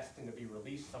are destined to be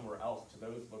released somewhere else to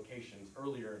those locations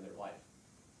earlier in their life.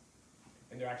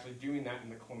 And they're actually doing that in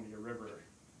the Columbia River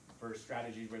for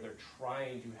strategies where they're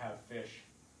trying to have fish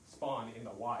spawn in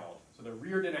the wild. So they're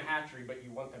reared in a hatchery, but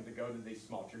you want them to go to these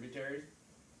small tributaries.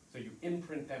 So you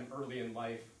imprint them early in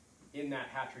life in that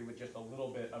hatchery with just a little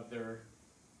bit of their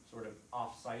sort of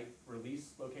off-site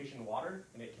release location water,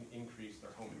 and it can increase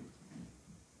their homing.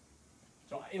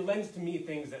 So it lends to me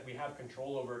things that we have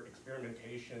control over,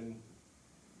 experimentation.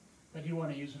 But you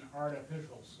want to use an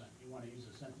artificial scent. You want to use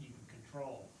a scent that you can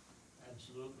control.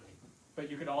 Absolutely. but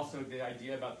you could also, the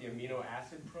idea about the amino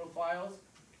acid profiles,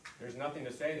 there's nothing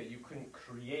to say that you couldn't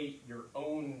create your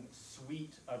own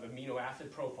suite of amino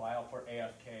acid profile for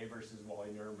AFK versus Wally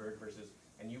Nuremberg versus,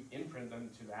 and you imprint them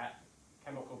to that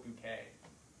chemical bouquet.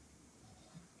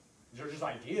 These are just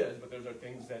ideas, but those are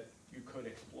things that you could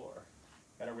explore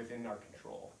that are within our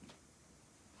control.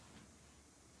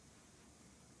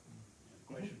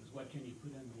 The question is, what can you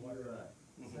put in the water?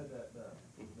 You said that the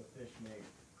fish make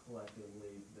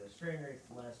collectively, the strain rate's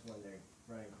less when they're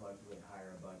running collectively at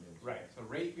higher abundance. Right, so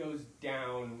rate goes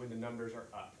down when the numbers are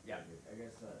up. Yeah. I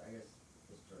guess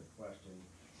just sort of question,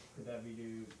 could that be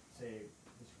due, say,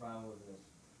 the survival was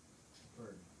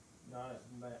for not as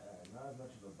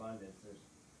much of abundance, there's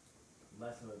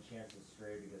less of a chance to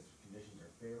stray because conditions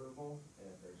are favorable, and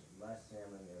if there's less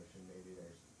salmon in the ocean, maybe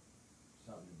there's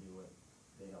something to do with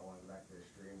they don't want to wreck their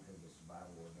stream because the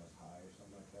survival was less high or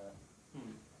something like that.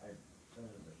 That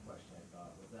was the question I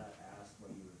thought. Was that asked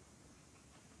when you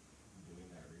were doing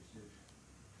that research?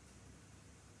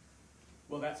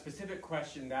 Well, that specific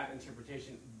question, that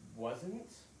interpretation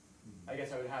wasn't. I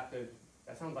guess I would have to,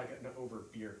 that sounds like an over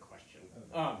beer question.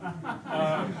 No,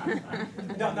 I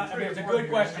mean, it's a good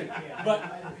question,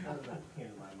 but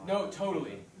no,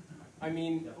 totally. I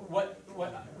mean, what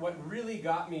really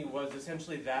got me was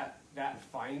essentially that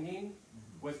finding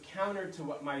was counter to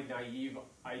what my naive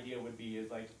idea would be,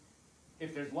 is like,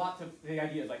 if there's lots of, the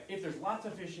idea is like, if there's lots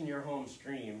of fish in your home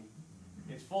stream,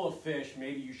 it's full of fish,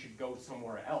 maybe you should go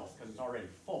somewhere else because it's already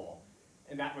full.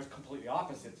 And that was completely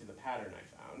opposite to the pattern I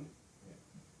found.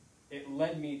 It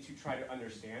led me to try to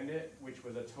understand it, which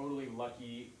was a totally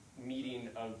lucky meeting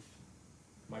of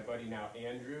my buddy now,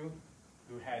 Andrew,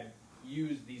 who had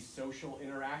used these social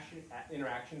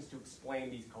interactions to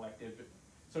explain these collective.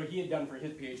 So he had done for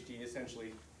his PhD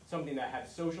essentially something that had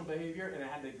social behavior and it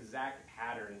had the exact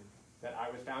pattern that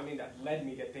I was founding that led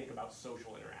me to think about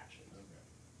social interactions.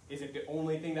 Okay. Is it the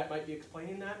only thing that might be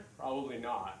explaining that? Probably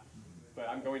not. But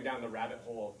I'm going down the rabbit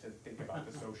hole to think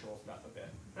about the social stuff a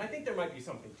bit. And I think there might be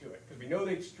something to it, because we know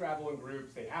they travel in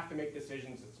groups, they have to make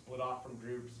decisions and split off from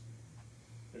groups.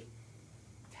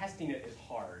 Testing it is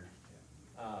hard,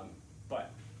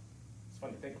 but it's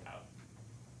fun to think about.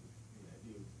 Yeah, I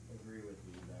do agree with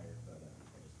you there, but I just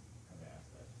kind of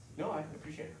asked that. No, I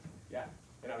appreciate it. Yeah,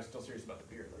 and I was still serious about the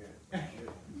beer.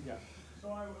 Yeah. So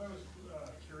I was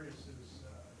curious,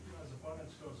 as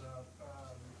abundance goes up,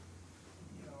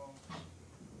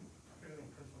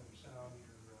 everything principally sound,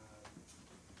 your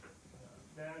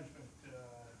management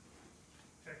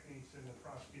techniques in the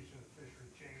prosecution of fishery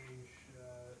change,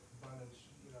 abundance,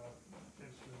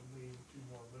 tends to lead to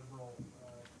more liberal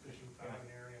fishing time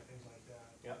area, things like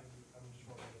that. Yep. And I'm just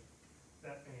wondering if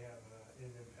that may have an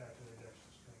impact on the reduction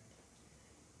strain.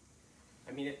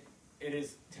 I mean, it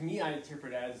is, to me, I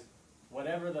interpret as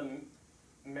whatever the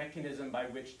mechanism by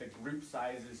which the group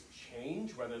sizes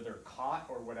change, whether they're caught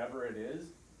or whatever it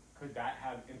is, could that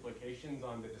have implications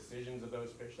on the decisions of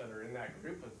those fish that are in that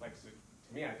group? It's like, to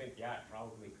me, I think, yeah, it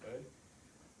probably could.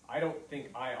 I don't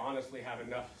think I honestly have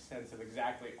enough sense of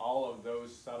exactly all of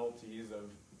those subtleties of,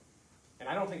 and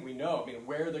I don't think we know, I mean,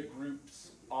 where the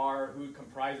groups are, who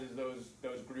comprises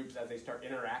those groups as they start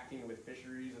interacting with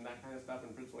fisheries and that kind of stuff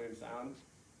in Prince William Sound.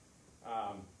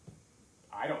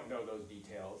 I don't know those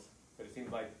details, but it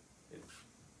seems like it's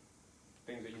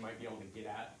things that you might be able to get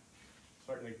at.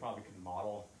 Certainly probably could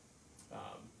model.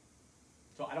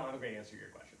 So I don't have a great answer to your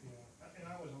question. Yeah, and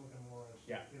I wasn't looking more as,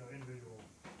 individual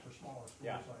or smaller school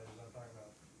sizes. I'm talking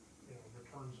about,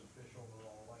 returns of fish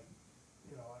overall, like,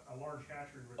 a large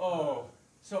hatchery return. Oh,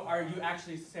 so are you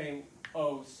actually saying,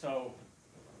 so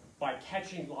by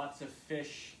catching lots of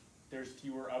fish, there's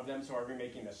fewer of them, so are we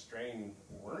making the strain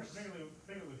worse? Particularly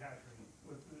with hatchery,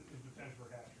 with the potential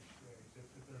for hatchery strains.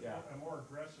 If there's a more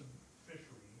aggressive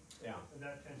fishery, then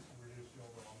that tends to reduce the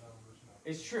overall numbers.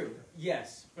 It's true,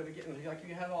 yes, but again, like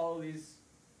you have all of these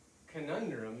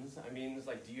conundrums. I mean, it's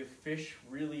like, do you fish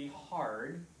really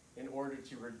hard in order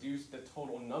to reduce the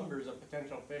total numbers of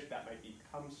potential fish that might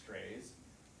become strays?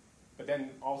 But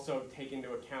then also take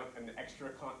into account an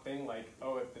extra thing like,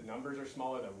 if the numbers are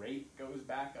smaller, the rate goes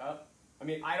back up. I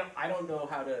mean, I don't know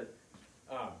how to,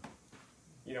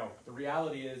 the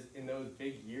reality is in those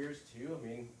big years too, I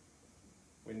mean,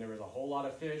 when there was a whole lot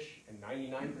of fish and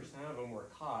 99% of them were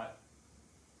caught,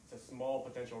 it's a small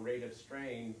potential rate of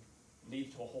strain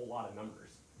leads to a whole lot of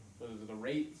numbers. So the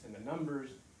rates and the numbers,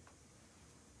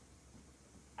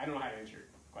 I don't know how to answer your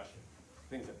question.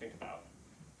 Things to think about.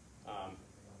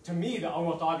 To me, the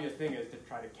almost obvious thing is to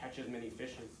try to catch as many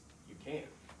fish as you can.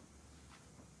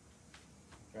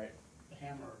 Right? The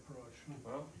hammer approach.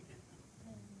 Well,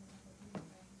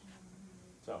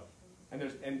 so, and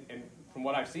from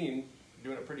what I've seen,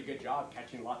 doing a pretty good job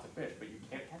catching lots of fish, but you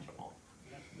can't catch them all.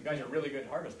 You guys are really good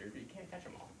harvesters, but you can't catch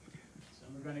them all.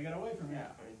 Some are gonna get away from you. Yeah,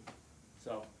 I mean,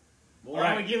 so. Well, why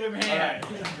don't we give him a hand?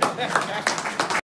 All right.